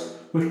progress,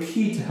 were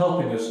key to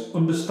helping us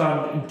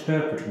understand,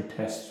 interpret and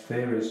test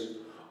theories,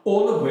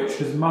 all of which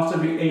has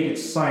massively aided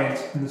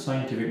science and the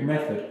scientific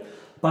method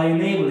by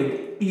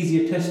enabling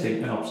easier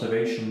testing and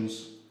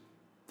observations.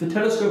 The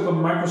telescope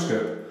and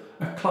microscope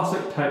are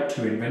classic Type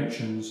 2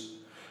 inventions,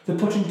 the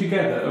putting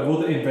together of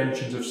other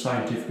inventions of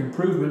scientific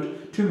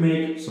improvement to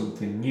make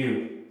something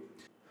new.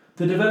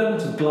 The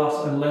development of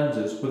glass and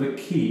lenses were the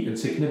key and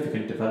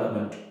significant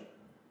development.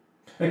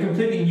 A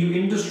completely new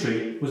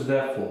industry was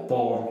therefore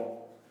born.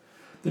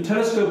 The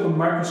telescope and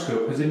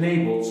microscope has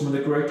enabled some of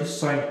the greatest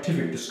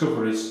scientific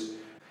discoveries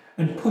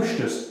and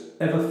pushed us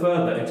ever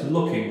further into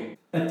looking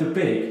at the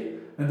big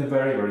and the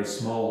very, very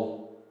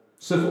small.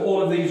 So for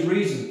all of these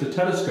reasons, the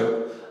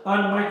telescope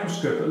and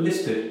microscope are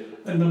listed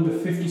at number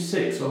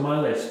 56 on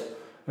my list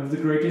of the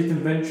greatest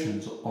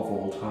inventions of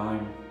all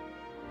time.